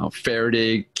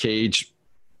Faraday cage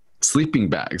sleeping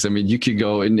bags. I mean, you could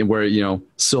go and wear,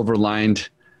 silver lined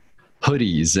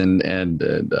hoodies and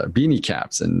beanie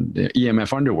caps and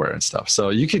EMF underwear and stuff. So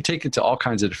you could take it to all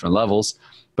kinds of different levels,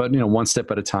 but one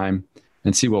step at a time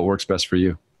and see what works best for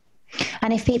you.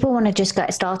 And if people want to just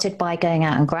get started by going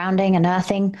out and grounding and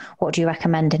earthing, what do you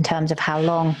recommend in terms of how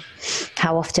long,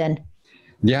 how often?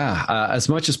 Yeah, as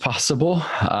much as possible.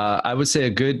 I would say a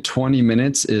good 20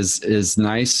 minutes is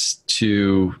nice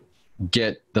to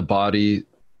get the body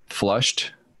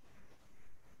flushed.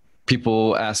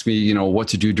 People ask me, what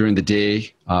to do during the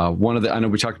day. I know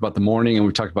we talked about the morning and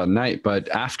we talked about night, but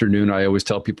afternoon, I always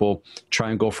tell people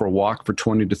try and go for a walk for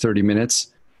 20 to 30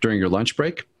 minutes during your lunch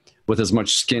break with as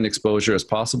much skin exposure as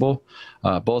possible,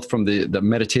 both from the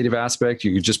meditative aspect.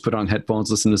 You could just put on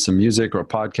headphones, listen to some music or a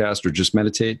podcast, or just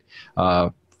meditate.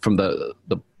 From the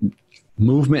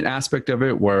movement aspect of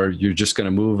it, where you're just going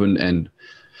to move and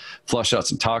flush out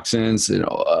some toxins.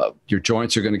 Your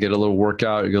joints are going to get a little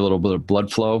workout, you get a little bit of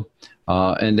blood flow.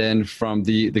 And then from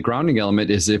the grounding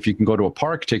element is if you can go to a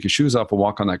park, take your shoes off and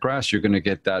walk on that grass, you're going to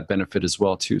get that benefit as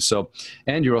well too. So,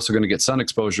 and you're also going to get sun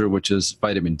exposure, which is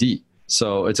vitamin D.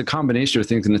 So it's a combination of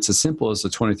things, and it's as simple as a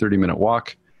 20, 30-minute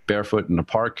walk barefoot in a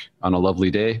park on a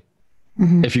lovely day,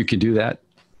 if you can do that.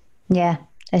 Yeah,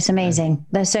 it's amazing.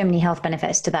 There's so many health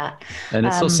benefits to that. And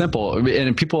it's so simple.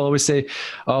 And people always say,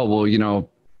 oh, well,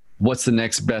 what's the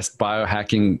next best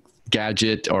biohacking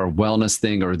gadget or wellness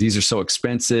thing, or these are so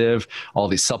expensive, all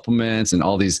these supplements and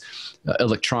all these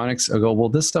electronics. I go, well,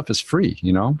 this stuff is free,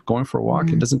 going for a walk,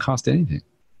 it doesn't cost anything.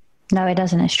 No, it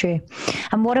doesn't. It's true.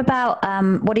 And what about,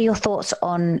 what are your thoughts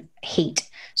on heat?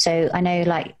 So I know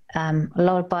a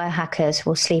lot of biohackers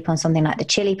will sleep on something like the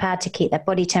chili pad to keep their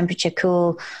body temperature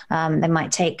cool. They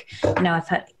might take, I've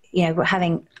heard,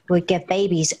 we give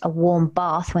babies a warm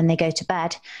bath when they go to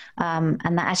bed. And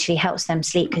that actually helps them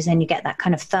sleep because then you get that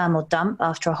kind of thermal dump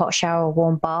after a hot shower or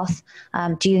warm bath.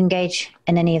 Do you engage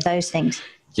in any of those things?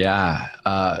 Yeah.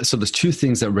 So there's two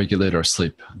things that regulate our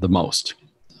sleep the most.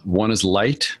 One is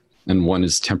light and one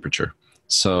is temperature.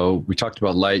 So we talked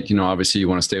about light, obviously you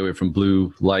want to stay away from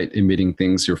blue light emitting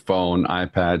things, your phone,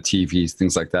 iPad, TVs,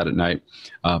 things like that at night.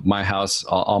 My house,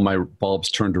 all my bulbs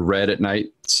turn to red at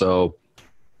night. So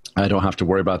I don't have to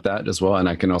worry about that as well. And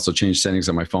I can also change settings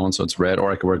on my phone so it's red,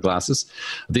 or I can wear glasses.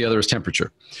 The other is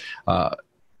temperature.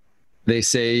 They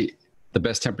say the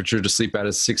best temperature to sleep at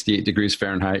is 68 degrees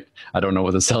Fahrenheit. I don't know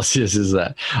what the Celsius is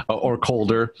at, or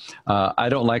colder. I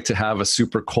don't like to have a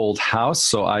super cold house,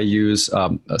 so I use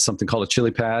something called a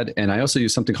chili pad, and I also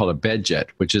use something called a bed jet,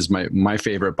 which is my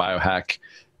favorite biohack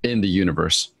in the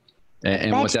universe.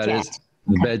 And what that is,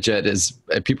 the bed jet is,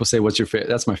 people say, what's your favorite?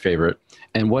 That's my favorite.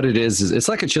 And what it is it's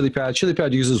like a chili pad. Chili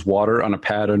pad uses water on a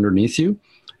pad underneath you.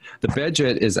 The bed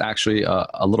jet is actually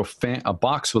a little fan, a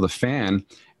box with a fan,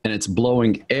 and it's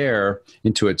blowing air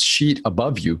into its sheet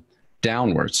above you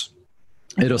downwards.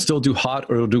 Okay. It'll still do hot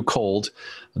or it'll do cold.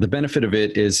 The benefit of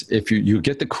it is if you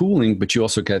get the cooling, but you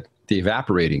also get the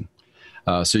evaporating.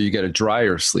 So you get a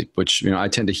drier sleep, which, I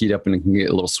tend to heat up and it can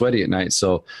get a little sweaty at night.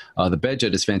 So the bed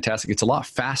jet is fantastic. It's a lot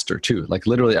faster too. Like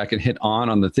literally I can hit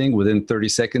on the thing within 30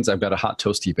 seconds. I've got a hot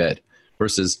toasty bed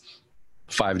versus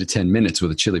 5 to 10 minutes with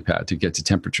a chili pad to get to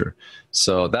temperature.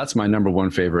 So that's my number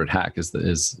one favorite hack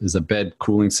is a bed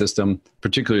cooling system,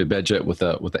 particularly a bed jet with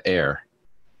the air.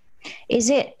 Is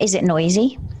it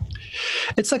noisy?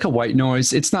 It's like a white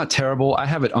noise. It's not terrible. I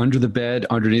have it under the bed,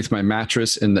 underneath my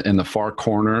mattress in the far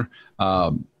corner.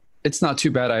 It's not too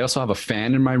bad. I also have a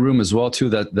fan in my room as well too.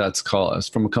 It's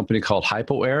from a company called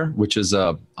HypoAir, which is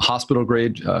a hospital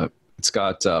grade. It's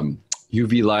got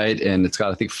UV light, and it's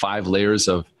got, I think, 5 layers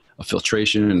of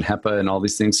filtration and HEPA and all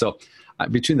these things. So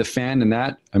between the fan and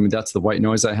that, I mean, that's the white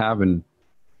noise I have, and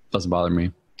it doesn't bother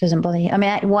me. Doesn't bother you? I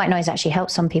mean, white noise actually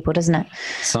helps some people, doesn't it?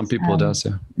 Some people it does,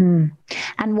 yeah.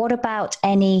 And what about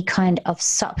any kind of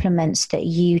supplements that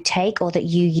you take or that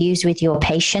you use with your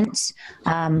patients?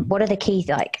 What are the key,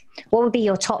 what would be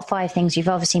your top 5 things? You've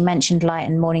obviously mentioned light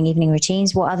and morning, evening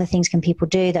routines. What other things can people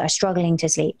do that are struggling to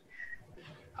sleep?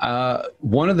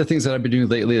 One of the things that I've been doing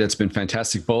lately that's been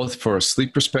fantastic, both for a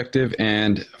sleep perspective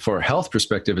and for a health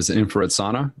perspective, is an infrared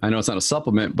sauna. I know it's not a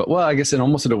supplement, but I guess in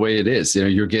a way it is.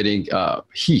 You're getting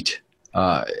heat.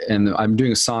 And I'm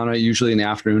doing a sauna usually in the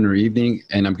afternoon or evening,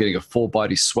 and I'm getting a full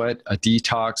body sweat, a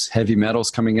detox, heavy metals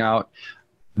coming out.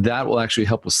 That will actually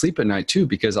help with sleep at night too,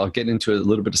 because I'll get into a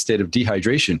little bit of state of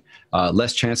dehydration,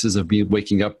 less chances of me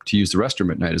waking up to use the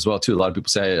restroom at night as well too. A lot of people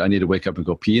say I need to wake up and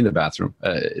go pee in the bathroom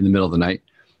in the middle of the night.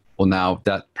 Well, now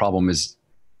that problem is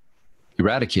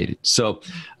eradicated. So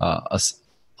a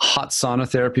hot sauna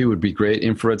therapy would be great,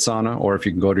 infrared sauna, or if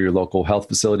you can go to your local health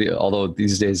facility, although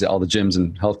these days all the gyms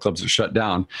and health clubs are shut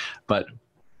down, but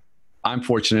I'm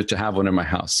fortunate to have one in my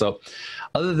house. So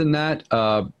other than that,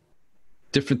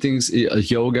 different things,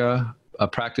 yoga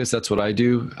practice, that's what I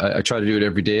do. I try to do it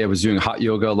every day. I was doing hot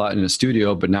yoga a lot in the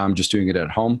studio, but now I'm just doing it at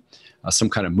home, some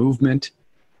kind of movement,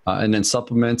 and then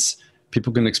supplements.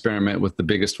 People can experiment with the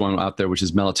biggest one out there, which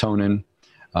is melatonin.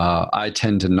 I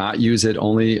tend to not use it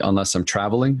only unless I'm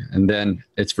traveling, and then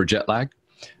it's for jet lag.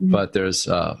 Mm-hmm. But there's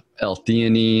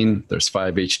L-theanine, there's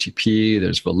 5-HTP,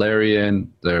 there's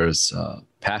valerian, there's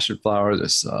passion flower,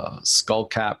 there's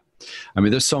skullcap. I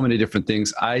mean, there's so many different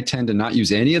things. I tend to not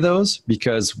use any of those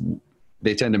because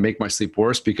they tend to make my sleep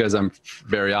worse because I'm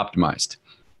very optimized.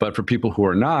 But for people who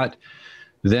are not,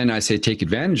 then I say take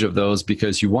advantage of those,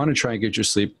 because you want to try and get your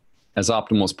sleep as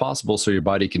optimal as possible so your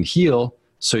body can heal,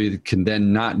 so you can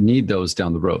then not need those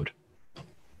down the road.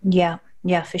 Yeah,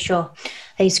 for sure.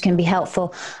 These can be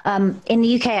helpful. In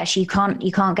the UK, actually, you can't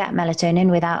get melatonin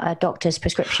without a doctor's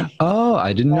prescription. Oh,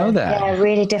 I didn't know that. Yeah,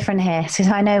 really different here. So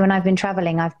I know when I've been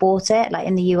traveling, I've bought it, like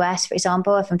in the US, for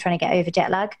example, if I'm trying to get over jet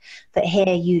lag. But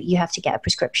here, you have to get a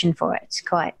prescription for it. It's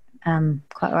quite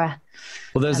rare.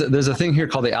 Well, there's a thing here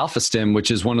called the Alpha Stim,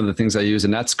 which is one of the things I use,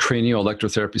 and that's cranial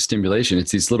electrotherapy stimulation.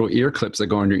 It's these little ear clips that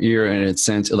go in your ear, and it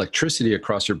sends electricity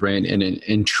across your brain and it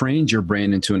entrains your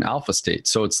brain into an alpha state.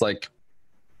 So it's like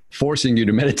forcing you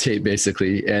to meditate,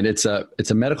 basically. And it's a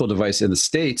medical device in the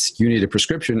States. You need a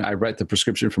prescription. I write the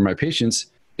prescription for my patients.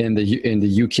 In the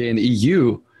UK and the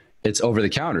EU, it's over the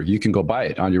counter. You can go buy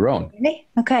it on your own. Really?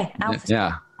 Okay.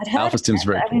 Yeah. Alpha Stim's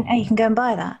very cool. I didn't know you can go and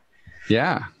buy that.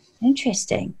 Yeah.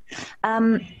 Interesting.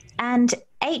 And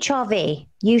HRV,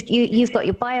 you've got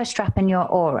your BioStrap and your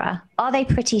Aura. Are they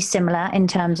pretty similar in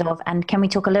terms of, and can we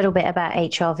talk a little bit about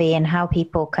HRV and how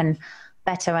people can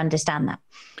better understand that?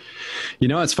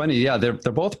 It's funny. Yeah, they're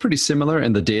both pretty similar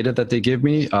in the data that they give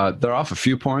me. They're off a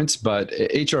few points, but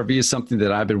HRV is something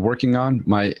that I've been working on.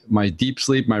 My deep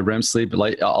sleep, my REM sleep,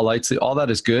 light sleep, all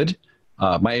that is good.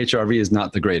 My HRV is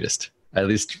not the greatest, at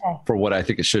least for what I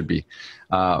think it should be.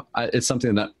 It's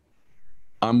something that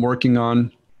I'm working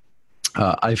on.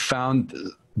 I found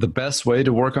the best way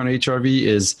to work on HRV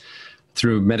is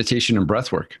through meditation and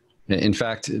breath work. In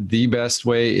fact, the best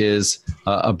way is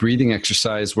a breathing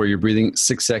exercise where you're breathing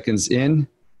 6 seconds in,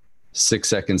 6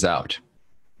 seconds out.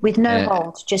 With no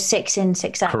holds, just 6 in,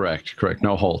 6 out. Correct.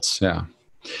 No holds. Yeah.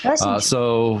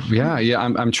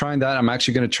 I'm trying that. I'm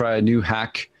actually going to try a new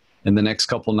hack in the next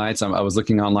couple nights. I was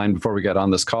looking online before we got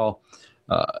on this call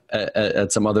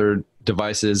at some other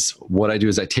devices. What I do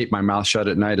is I tape my mouth shut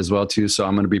at night as well too. So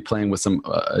I'm going to be playing with some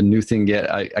a new thing yet.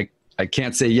 I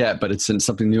can't say yet, but it's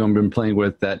something new I've been playing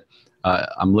with that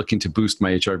I'm looking to boost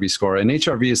my HRV score. And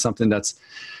HRV is something that's,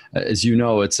 as you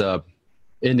know, it's a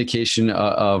indication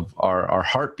of our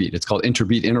heartbeat. It's called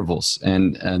interbeat intervals.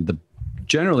 And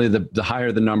generally the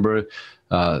higher the number,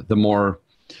 the more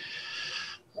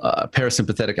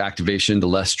parasympathetic activation, the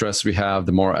less stress we have,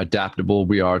 the more adaptable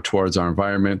we are towards our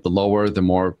environment. The lower, the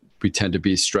more we tend to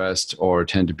be stressed or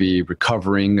tend to be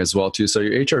recovering as well too. So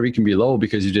your HRV can be low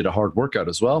because you did a hard workout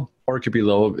as well, or it could be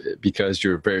low because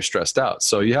you're very stressed out.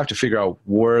 So you have to figure out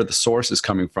where the source is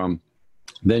coming from.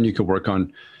 Then you could work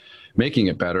on making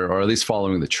it better, or at least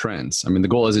following the trends. I mean, the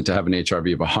goal isn't to have an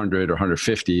HRV of 100 or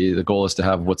 150. The goal is to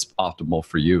have what's optimal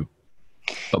for you.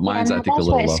 But mine's, I think, a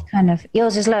little low. Kind of,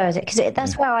 yours is low, is it? Because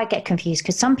that's where I get confused,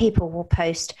 because some people will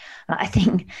post, I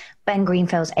think Ben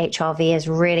Greenfield's HRV is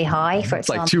really high, for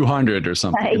example. It's like 200 or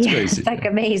something. It's crazy. It's like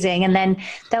amazing. And then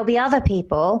there'll be other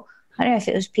people, I don't know if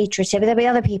it was Peter or Tim, but there'll be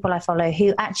other people I follow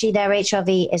who actually their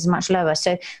HRV is much lower.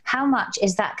 So how much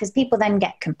is that? Because people then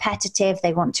get competitive.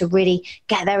 They want to really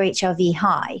get their HRV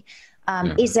high.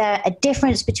 Is there a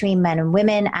difference between men and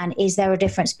women? And is there a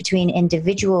difference between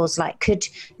individuals? Like could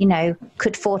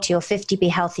 40 or 50 be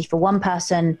healthy for one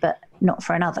person, but not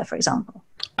for another, for example?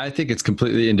 I think it's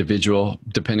completely individual,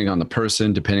 depending on the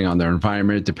person, depending on their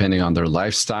environment, depending on their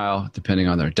lifestyle, depending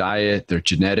on their diet, their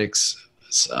genetics.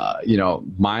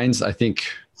 Mine's, I think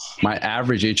my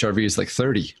average HRV is like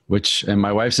 30, and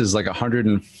my wife's is like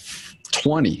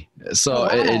 120. So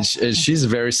she's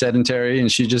very sedentary,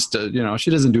 and she just,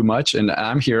 she doesn't do much. And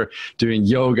I'm here doing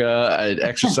yoga,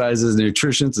 exercises,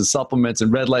 nutrition, and supplements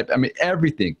and red light. I mean,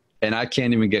 everything. And I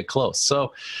can't even get close.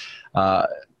 So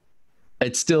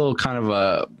it's still kind of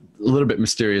a little bit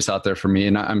mysterious out there for me.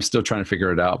 And I'm still trying to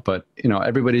figure it out. But,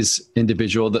 everybody's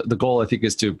individual. The goal, I think,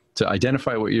 is to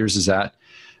identify what yours is at,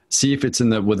 see if it's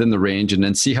within the range, and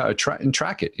then see how and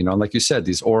track it. Like you said,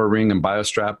 these Oura Ring and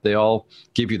BioStrap, they all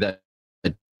give you that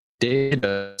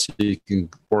data so you can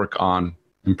work on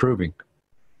improving.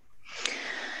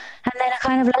 And then a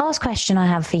kind of last question I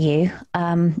have for you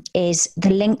is the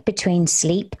link between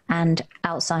sleep and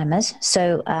Alzheimer's.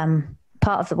 So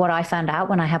part of what I found out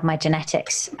when I had my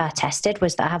genetics tested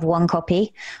was that I have one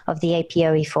copy of the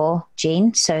APOE4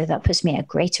 gene. So that puts me at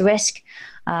greater risk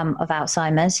of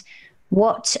Alzheimer's.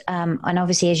 And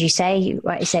obviously, as you say,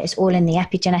 it's all in the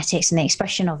epigenetics and the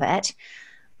expression of it.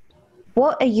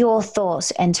 What are your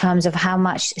thoughts in terms of how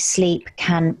much sleep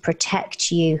can protect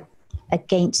you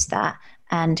against that?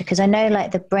 And because I know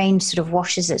the brain sort of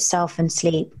washes itself in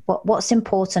sleep, what's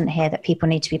important here that people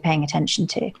need to be paying attention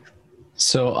to?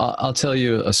 So I'll tell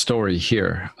you a story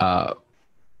here.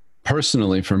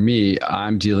 Personally, for me,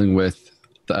 I'm dealing with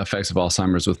the effects of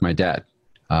Alzheimer's with my dad.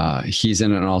 He's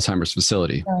in an Alzheimer's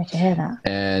facility. Sorry to hear that.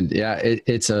 And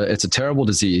it's a terrible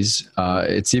disease.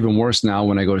 It's even worse now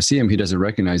when I go to see him. He doesn't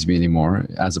recognize me anymore,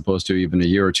 as opposed to even a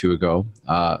year or two ago.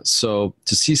 So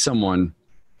to see someone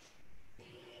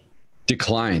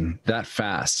decline that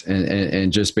fast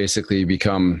and just basically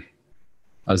become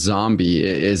a zombie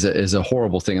is a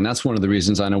horrible thing. And that's one of the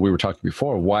reasons, I know we were talking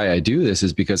before, why I do this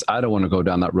is because I don't want to go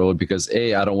down that road, because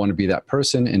A, I don't want to be that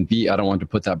person, and B, I don't want to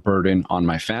put that burden on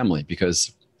my family,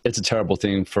 because it's a terrible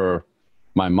thing for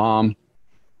my mom,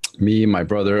 me, my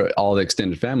brother, all the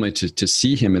extended family to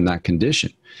see him in that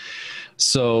condition.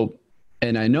 So,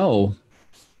 and I know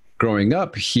growing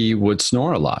up, he would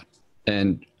snore a lot.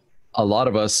 And a lot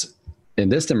of us in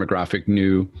this demographic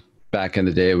knew back in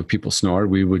the day when people snored,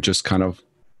 we would just kind of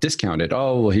discount it.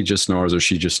 Oh, well, he just snores or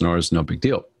she just snores, no big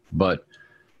deal. But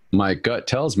my gut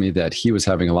tells me that he was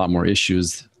having a lot more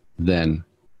issues than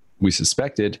we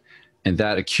suspected. And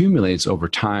that accumulates over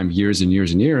time, years and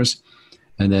years and years.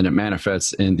 And then it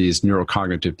manifests in these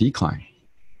neurocognitive decline.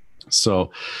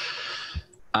 So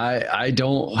I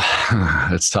don't,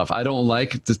 it's tough. I don't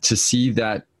like to see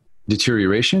that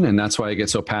deterioration. And that's why I get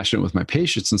so passionate with my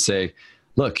patients and say,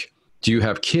 look, do you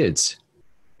have kids?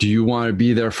 Do you want to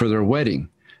be there for their wedding?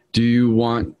 Do you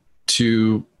want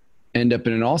to end up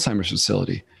in an Alzheimer's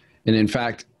facility? And in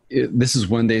fact, this is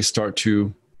when they start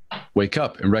to wake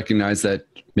up and recognize that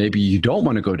maybe you don't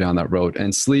want to go down that road.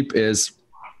 And sleep is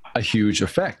a huge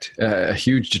effect, a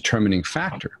huge determining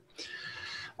factor.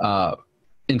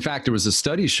 In fact, there was a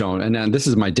study shown, and then this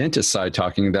is my dentist side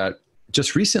talking, that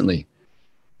just recently,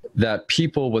 that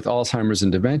people with Alzheimer's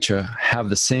and dementia have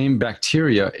the same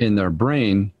bacteria in their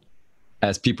brain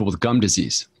as people with gum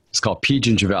disease. It's called P.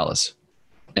 gingivalis.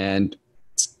 And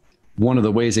one of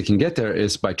the ways it can get there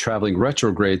is by traveling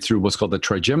retrograde through what's called the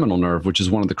trigeminal nerve, which is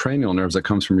one of the cranial nerves that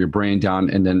comes from your brain down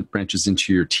and then branches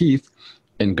into your teeth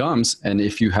and gums. And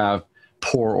if you have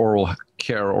poor oral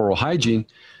care or oral hygiene,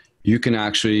 you can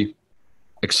actually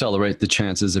accelerate the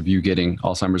chances of you getting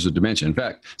Alzheimer's or dementia. In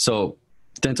fact, so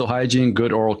dental hygiene,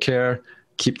 good oral care,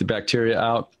 keep the bacteria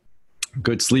out,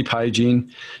 good sleep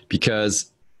hygiene,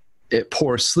 because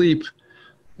poor sleep,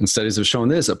 and studies have shown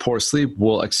this, poor sleep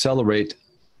will accelerate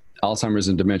Alzheimer's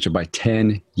and dementia by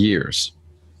 10 years.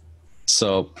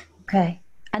 So okay.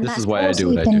 And this is why I do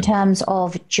what I do. In terms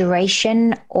of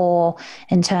duration, or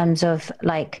in terms of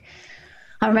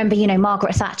I remember,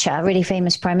 Margaret Thatcher, a really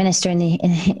famous prime minister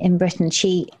in Britain,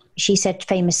 she said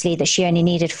famously that she only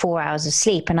needed 4 hours of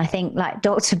sleep. And I think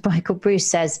Dr. Michael Bruce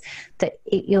says that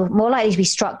you're more likely to be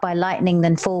struck by lightning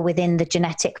than fall within the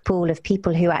genetic pool of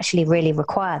people who actually really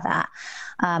require that.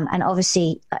 And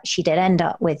obviously she did end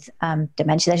up with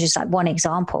dementia. That's just like one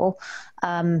example.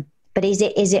 But is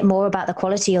it more about the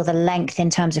quality or the length in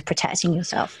terms of protecting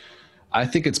yourself? I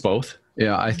think it's both.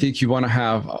 Yeah, I think you want to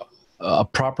have a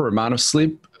proper amount of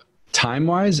sleep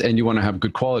time-wise, and you want to have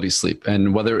good quality sleep.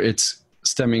 And whether it's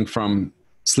stemming from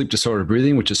sleep disordered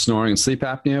breathing, which is snoring and sleep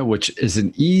apnea, which is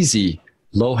an easy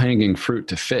low-hanging fruit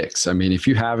to fix. I mean, if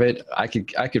you have it, I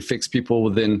could fix people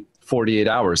within 48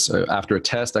 hours. After a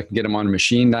test, I can get them on a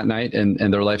machine that night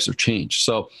and their lives are changed.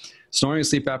 So snoring and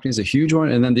sleep apnea is a huge one.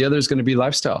 And then the other is going to be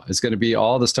lifestyle. It's going to be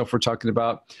all the stuff we're talking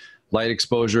about, light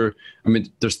exposure. I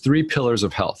mean, there's 3 pillars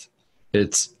of health.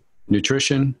 It's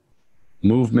nutrition,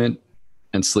 movement,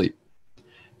 and sleep.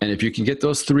 And if you can get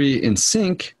those 3 in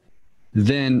sync,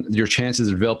 then your chances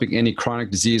of developing any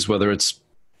chronic disease, whether it's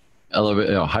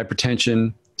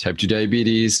hypertension, type 2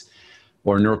 diabetes,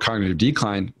 or neurocognitive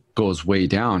decline, goes way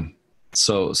down.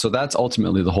 So that's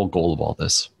ultimately the whole goal of all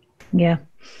this. Yeah.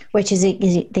 Which is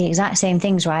the exact same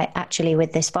things, right? Actually,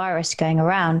 with this virus going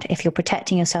around, if you're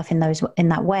protecting yourself in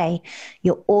that way,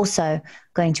 you're also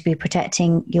going to be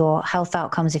protecting your health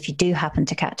outcomes if you do happen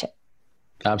to catch it.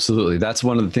 Absolutely. That's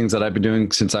one of the things that I've been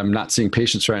doing since I'm not seeing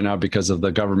patients right now because of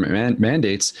the government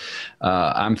mandates.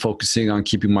 I'm focusing on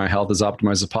keeping my health as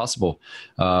optimized as possible.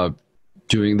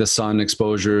 Doing the sun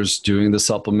exposures, doing the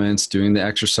supplements, doing the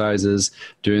exercises,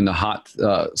 doing the hot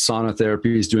sauna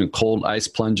therapies, doing cold ice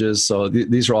plunges. So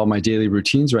these are all my daily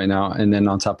routines right now. And then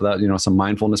on top of that, some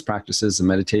mindfulness practices and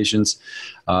meditations,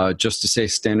 just to stay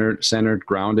centered,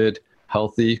 grounded,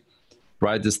 healthy,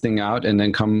 ride this thing out, and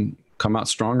then come out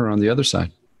stronger on the other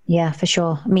side. Yeah, for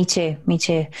sure. Me too.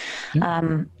 Yeah.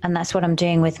 And that's what I'm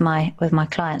doing with my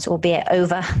clients, albeit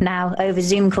over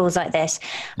Zoom calls like this.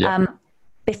 Yeah.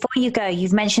 Before you go,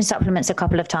 you've mentioned supplements a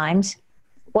couple of times.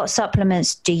 What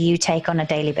supplements do you take on a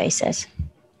daily basis?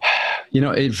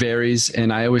 It varies.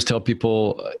 And I always tell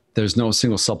people there's no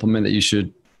single supplement that you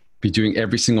should be doing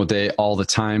every single day, all the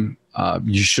time.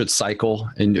 You should cycle,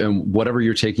 and whatever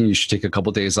you're taking, you should take a couple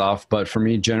of days off. But for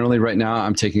me, generally right now,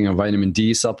 I'm taking a vitamin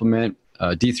D supplement,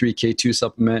 D3, K2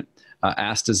 supplement,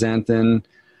 astaxanthin.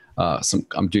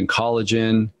 I'm doing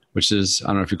collagen, which is, I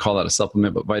don't know if you call that a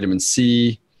supplement, but vitamin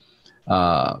C,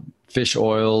 fish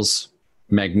oils,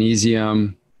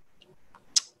 magnesium,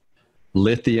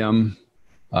 lithium.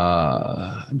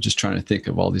 I'm just trying to think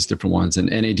of all these different ones, and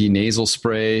NAD nasal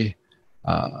spray,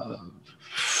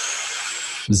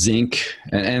 zinc,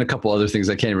 and a couple other things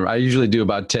I can't remember. I usually do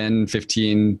about 10,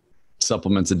 15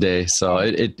 supplements a day. So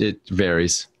it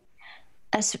varies.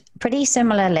 That's a pretty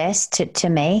similar list to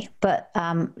me, but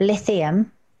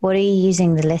lithium, what are you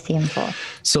using the lithium for?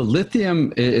 So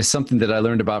lithium is something that I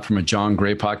learned about from a John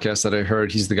Gray podcast that I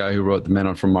heard. He's the guy who wrote The Men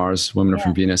Are From Mars, Women Are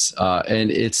From Venus.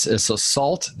 And it's a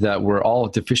salt that we're all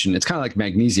deficient. It's kind of like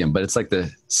magnesium, but it's like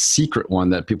the secret one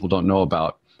that people don't know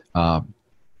about.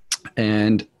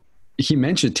 And he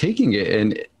mentioned taking it,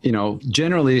 and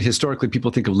generally, historically,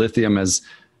 people think of lithium as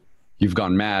you've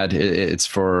gone mad. It's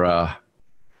for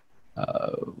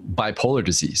bipolar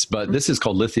disease, but this is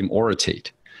called lithium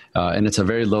orotate, and it's a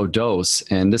very low dose.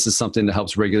 And this is something that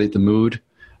helps regulate the mood,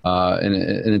 and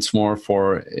it's more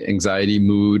for anxiety,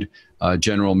 mood,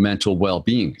 general mental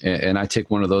well-being. And I take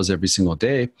one of those every single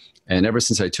day. And ever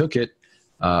since I took it,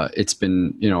 it's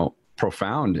been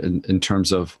profound in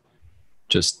terms of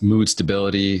just mood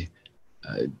stability,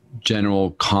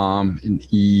 general calm and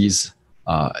ease.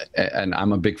 And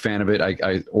I'm a big fan of it.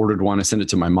 I ordered one. I sent it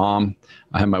to my mom.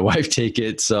 I had my wife take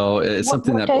it. So it's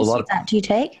something that a lot of that do you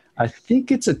take? I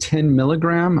think it's a 10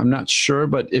 milligram. I'm not sure,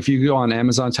 but if you go on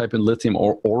Amazon, type in lithium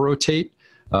orotate,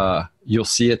 you'll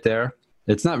see it there.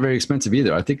 It's not very expensive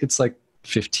either. I think it's like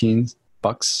 $15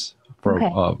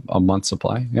 for a month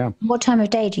supply. Yeah. What time of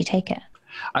day do you take it?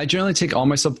 I generally take all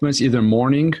my supplements either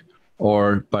morning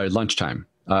or by lunchtime.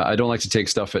 I don't like to take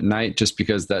stuff at night just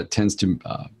because that tends to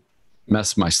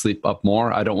mess my sleep up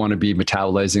more. I don't want to be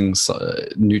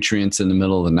metabolizing nutrients in the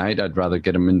middle of the night. I'd rather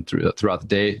get them in throughout the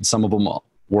day. Some of them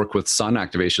work with sun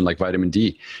activation, like vitamin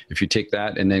D. If you take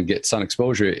that and then get sun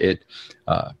exposure, it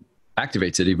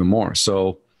activates it even more.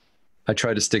 So I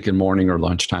try to stick in morning or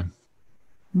lunchtime.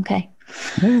 Okay.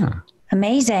 Yeah.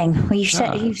 Amazing. Well,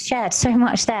 you've shared so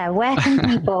much there. Where can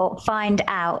people find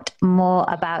out more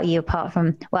about you apart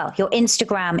from, your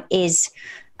Instagram is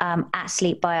at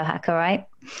Sleep Biohacker, right?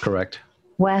 Correct.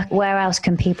 Where else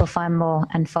can people find more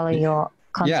and follow your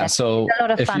content? Yeah, so it's a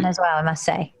lot of fun as well, I must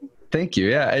say. Thank you.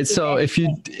 Yeah. So if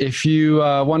you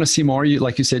want to see more,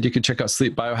 like you said, you can check out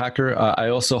Sleep Biohacker. I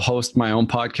also host my own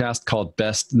podcast called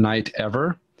Best Night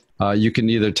Ever. You can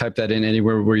either type that in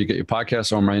anywhere where you get your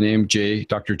podcast, or my name,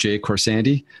 Dr. Jay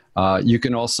Khorsandi. You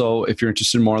can also, if you're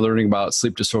interested in more learning about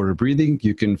sleep disorder breathing,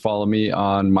 you can follow me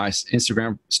on my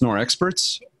Instagram, Snore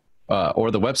Experts,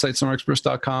 or the website,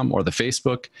 snoreexperts.com, or the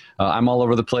Facebook. I'm all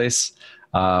over the place.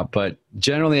 But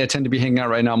generally, I tend to be hanging out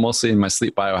right now mostly in my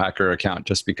Sleep Biohacker account,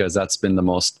 just because that's been the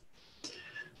most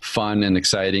fun and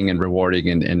exciting and rewarding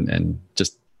and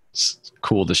just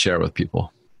cool to share with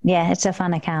people. Yeah, it's a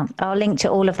fun account. I'll link to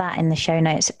all of that in the show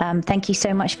notes. Thank you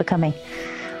so much for coming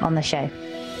on the show.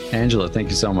 Angela, thank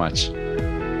you so much.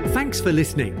 Thanks for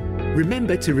listening.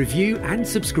 Remember to review and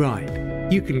subscribe.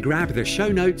 You can grab the show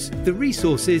notes, the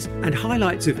resources, and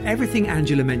highlights of everything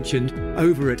Angela mentioned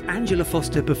over at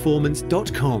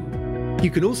angelafosterperformance.com. You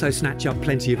can also snatch up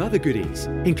plenty of other goodies,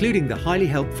 including the highly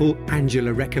helpful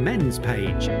Angela Recommends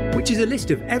page, which is a list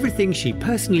of everything she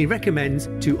personally recommends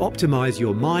to optimize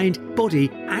your mind, body,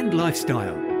 and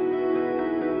lifestyle.